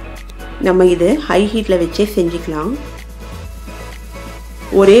 நம்ம இது ஹை ஹீட்டில் வச்சே செஞ்சுக்கலாம்.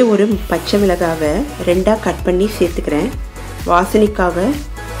 ஒரே ஒரு பச்சை மிளகாவை 2ஆக கட் பண்ணி சேர்த்துக்கிறேன் வாசனைக்காக.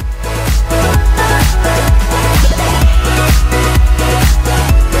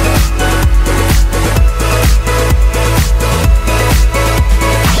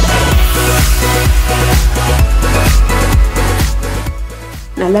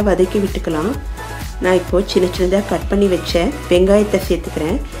 நல்லா வதக்கி விட்டுக்கலாம். நான் இப்போது சின்ன சின்னதாக கட் பண்ணி வச்ச வெங்காயத்தை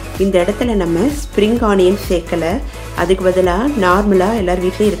சேர்த்துக்கிறேன். இந்த இடத்துல நம்ம ஸ்ப்ரிங் ஆனியன் சேர்க்கலை, அதுக்கு பதிலாக நார்மலாக எல்லார்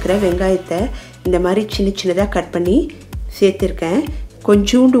வீட்லேயும் இருக்கிற வெங்காயத்தை இந்த மாதிரி சின்ன சின்னதாக கட் பண்ணி சேர்த்துருக்கேன்.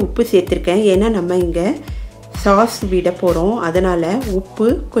 கொஞ்சோண்டு உப்பு சேர்த்துருக்கேன், ஏன்னா நம்ம இங்கே சாஸ் விட போகிறோம், அதனால் உப்பு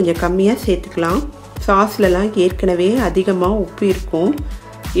கொஞ்சம் கம்மியாக சேர்த்துக்கலாம். சாஸ்லலாம் ஏற்கனவே அதிகமாக உப்பு இருக்கும்.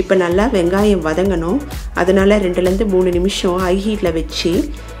 இப்போ நல்லா வெங்காயம் வதங்கணும், அதனால் 2லேருந்து 3 நிமிஷம் ஹை ஹீட்டில் வச்சு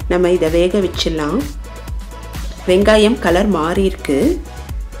நம்ம இதை வேக வச்சிடலாம். வெங்காயம் கலர் மாறி இருக்கு,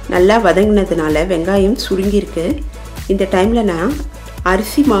 நல்லா வதங்கினதுனால வெங்காயம் சுருங்கியிருக்கு. இந்த டைமில் நான்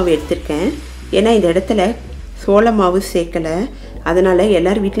அரிசி மாவு எடுத்திருக்கேன், ஏன்னா இந்த இடத்துல சோள மாவு சேர்க்கலை, அதனால்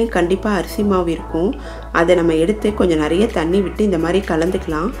எல்லார் வீட்லேயும் கண்டிப்பாக அரிசி மாவு இருக்கும். அதை நம்ம எடுத்து கொஞ்சம் நிறைய தண்ணி விட்டு இந்த மாதிரி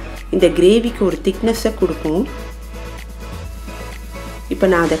கலந்துக்கலாம். இந்த கிரேவிக்கு ஒரு திக்னஸை கொடுக்கும். இப்போ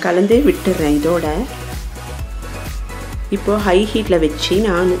நான் அதை கலந்து விட்டுடுறேன். இதோட இப்போது ஹை ஹீட்டில் வச்சு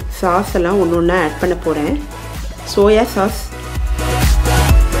நான் சாஸ் எல்லாம் ஒன்று ஒன்றா ஆட் பண்ண போகிறேன். சோயா சாஸ்,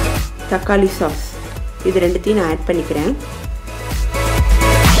 தக்காளி சாஸ், இது 2த்தையும் நான் ஆட் பண்ணிக்கிறேன்.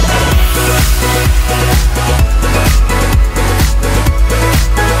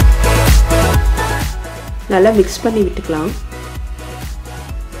 நல்லா மிக்ஸ் பண்ணி விட்டுக்கலாம்.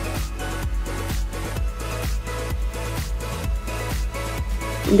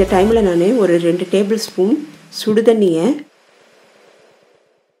 இந்த டைமில் நான் ஒரு 2 டேபிள் ஸ்பூன் சுடுதண்ணியை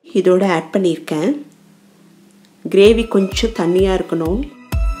இதோட ஆட் பண்ணியிருக்கேன். கிரேவி கொஞ்சம் தண்ணியாக இருக்கணும்.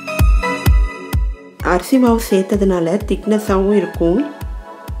 அரிசி மாவு சேர்த்ததுனால திக்னஸாகவும் இருக்கும்.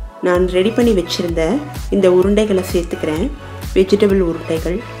 நான் ரெடி பண்ணி வச்சுருந்த இந்த உருண்டைகளை சேர்த்துக்கிறேன். வெஜிடபிள்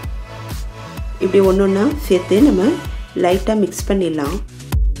உருண்டைகள் இப்படி ஒன்று ஒன்றா சேர்த்து நம்ம லைட்டாக மிக்ஸ் பண்ணிடலாம்.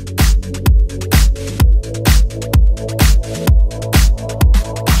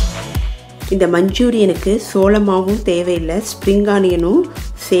 இந்த மஞ்சூரியனுக்கு சோள மாவும் தேவையில்லை, ஸ்ப்ரிங் ஆனியனும்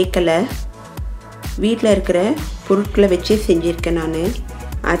சேர்க்கலை. வீட்டில் இருக்கிற பொருட்களை வச்சே செஞ்சுருக்கேன் நான்.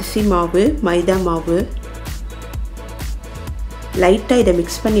 அரிசி மாவு, மைதா மாவு, லைட்டாக இதை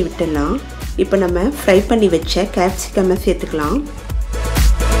மிக்ஸ் பண்ணி விட்டுடலாம். இப்போ நம்ம ஃப்ரை பண்ணி வச்ச கேப்சிகம்மை சேர்த்துக்கலாம்.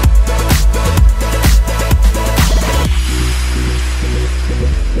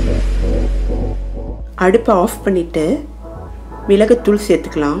 அடுப்பை ஆஃப் பண்ணிவிட்டு மிளகுத்தூள்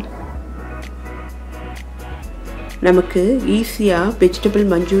சேர்த்துக்கலாம். நமக்கு ஈஸியாக வெஜிடபிள்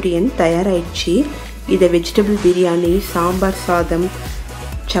மஞ்சூரியன் தயாராகிடுச்சு. இதை வெஜிடபிள் பிரியாணி, சாம்பார் சாதம்,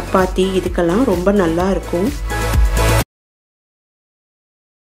 சப்பாத்தி இதுக்கெல்லாம் ரொம்ப நல்லா இருக்கும்.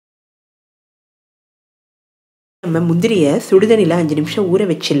 நம்ம முந்திரியை சுடுதண்ணியில் 5 நிமிஷம் ஊற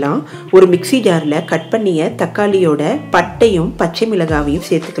வச்சிடலாம். ஒரு மிக்சி ஜாரில் கட் பண்ணிய தக்காளியோட பட்டையும் பச்சை மிளகாவையும்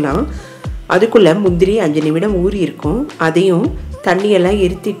சேர்த்துக்கலாம். அதுக்குள்ளே முந்திரி 5 நிமிடம் ஊறி இருக்கும். அதையும் தண்ணியெல்லாம்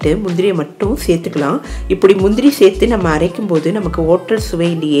எரித்திட்டு முந்திரியை மட்டும் சேர்த்துக்கலாம். இப்படி முந்திரி சேர்த்து நம்ம அரைக்கும் போது நமக்கு ஹோட்டல்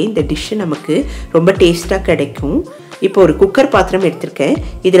சுவையிலேயே இந்த டிஷ்ஷு நமக்கு ரொம்ப டேஸ்ட்டாக கிடைக்கும். இப்போ ஒரு குக்கர் பாத்திரம் எடுத்திருக்கேன்.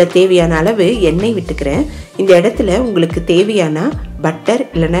 இதில் தேவையான அளவு எண்ணெய் விட்டுக்கிறேன். இந்த இடத்துல உங்களுக்கு தேவையான பட்டர்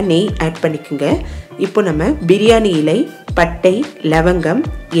இல்லைன்னா நெய் ஆட் பண்ணிக்கோங்க. இப்போ நம்ம பிரியாணி இலை, பட்டை, லவங்கம்,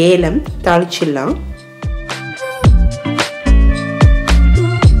 ஏலம் தாளிச்சிடலாம்.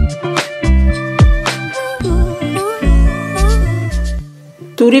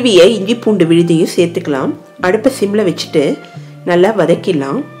 துருவிய இஞ்சி பூண்டு விழுதையும் சேர்த்துக்கலாம். அடுப்பை சிம்மில் வச்சுட்டு நல்லா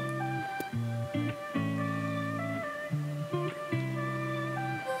வதக்கிடலாம்.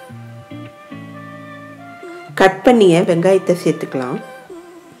 கட் பண்ணிய வெங்காயத்தை சேர்த்துக்கலாம்.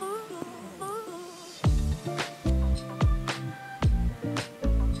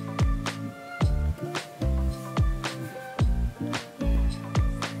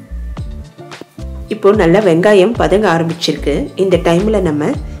 இப்போ நல்லா வெங்காயம் வதங்க ஆரம்பிச்சிருக்கு. இந்த டைமில் நம்ம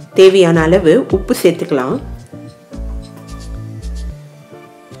தேவையான அளவு உப்பு சேர்த்துக்கலாம்.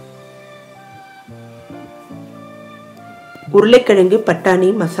 உருளைக்கிழங்கு பட்டாணி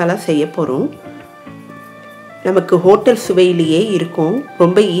மசாலா செய்ய போகிறோம். நமக்கு ஹோட்டல் சுவையிலேயே இருக்கும்.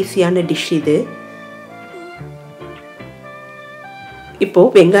 ரொம்ப ஈஸியான டிஷ் இது. இப்போ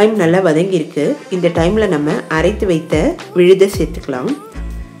வெங்காயம் நல்லா வதங்கியிருக்கு. இந்த டைமில் நம்ம அரைத்து வைத்த விழுதை சேர்த்துக்கலாம்.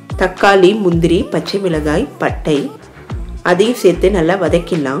 தக்காளி, முந்திரி, பச்சை மிளகாய், பட்டை அதையும் சேர்த்து நல்லா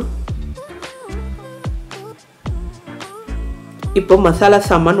வதக்கிடலாம். இப்போ மசாலா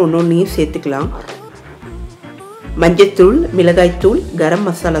சாமான் ஒன்றொன்றையும் சேர்த்துக்கலாம். மஞ்சத்தூள், மிளகாய்த்தூள், கரம்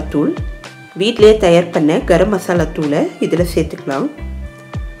மசாலா தூள், வீட்டிலே தயார் பண்ண கரம் மசாலா தூளை இதில் சேர்த்துக்கலாம்.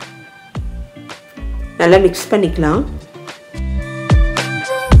 நல்லா மிக்ஸ் பண்ணிக்கலாம்.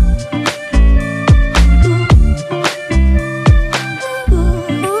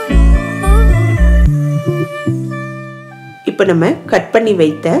 இப்போ நம்ம கட் பண்ணி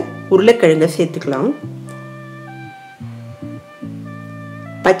வைத்த உருளைக்கிழங்கை சேர்த்துக்கலாம்.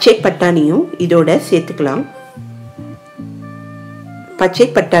 பச்சை பட்டாணியும் இதோட சேர்த்துக்கலாம். பச்சை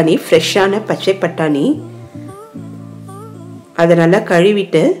பட்டாணி ஃப்ரெஷ்ஷான பச்சை பட்டாணி, அதை நல்லா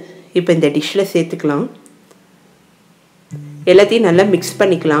கழுவிட்டு இப்போ இந்த டிஷ்ஷில் சேர்த்துக்கலாம். எல்லாத்தையும் நல்லா மிக்ஸ்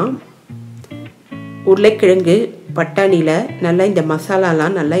பண்ணிக்கலாம். உருளைக்கிழங்கு பட்டாணியில் நல்லா இந்த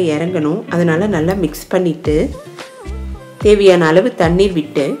மசாலாலாம் நல்லா இறங்கணும். அதனால் நல்லா மிக்ஸ் பண்ணிவிட்டு தேவையான அளவு தண்ணீர்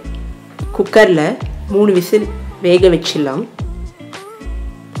விட்டு குக்கரில் 3 விசில் வேக வச்சிடலாம்.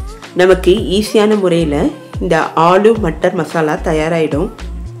 நமக்கு ஈஸியான முறையில் இந்த ஆலு மட்டர் மசாலா தயாராகிடும்.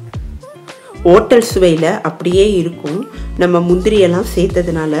 ஹோட்டல் சுவையில் அப்படியே இருக்கும். நம்ம முந்திரியெல்லாம்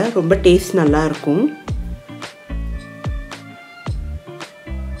சேர்த்ததுனால ரொம்ப டேஸ்ட் நல்லா இருக்கும்.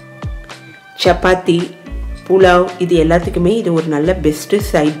 சப்பாத்தி, புலாவ் இது எல்லாத்துக்குமே இது ஒரு நல்ல பெஸ்ட்டு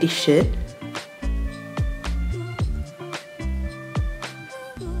சைட் டிஷ்ஷு.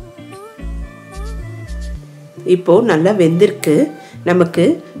 இப்போ நல்லா வெந்திருக்கு. நமக்கு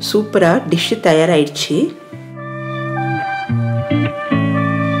சூப்பராக டிஷ்ஷு தயாராகிடுச்சு.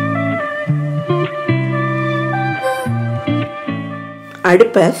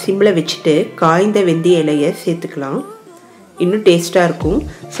 அடுப்பை சிம்மில் வச்சுட்டு காய்ந்த வெந்தய இலையை சேர்த்துக்கலாம். இன்னும் டேஸ்ட்டாக இருக்கும்.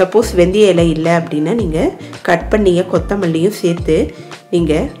 சப்போஸ் வெந்தய இலை இல்லை அப்படின்னா நீங்கள் கட் பண்ணிய கொத்தமல்லியும் சேர்த்து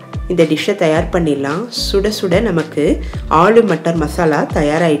நீங்கள் இந்த டிஷ்ஷை தயார் பண்ணிடலாம். சுட சுட நமக்கு ஆலு மட்டர் மசாலா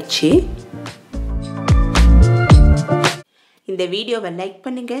தயாராகிடுச்சு. இந்த வீடியோவை லைக்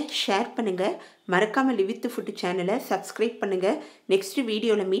பண்ணுங்கள், ஷேர் பண்ணுங்கள். மறக்காமல் லிவ் வித் ஃபுட் சேனலை சப்ஸ்கிரைப் பண்ணுங்கள். நெக்ஸ்ட்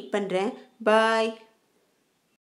வீடியோவில் மீட் பண்ணுறேன். பாய்.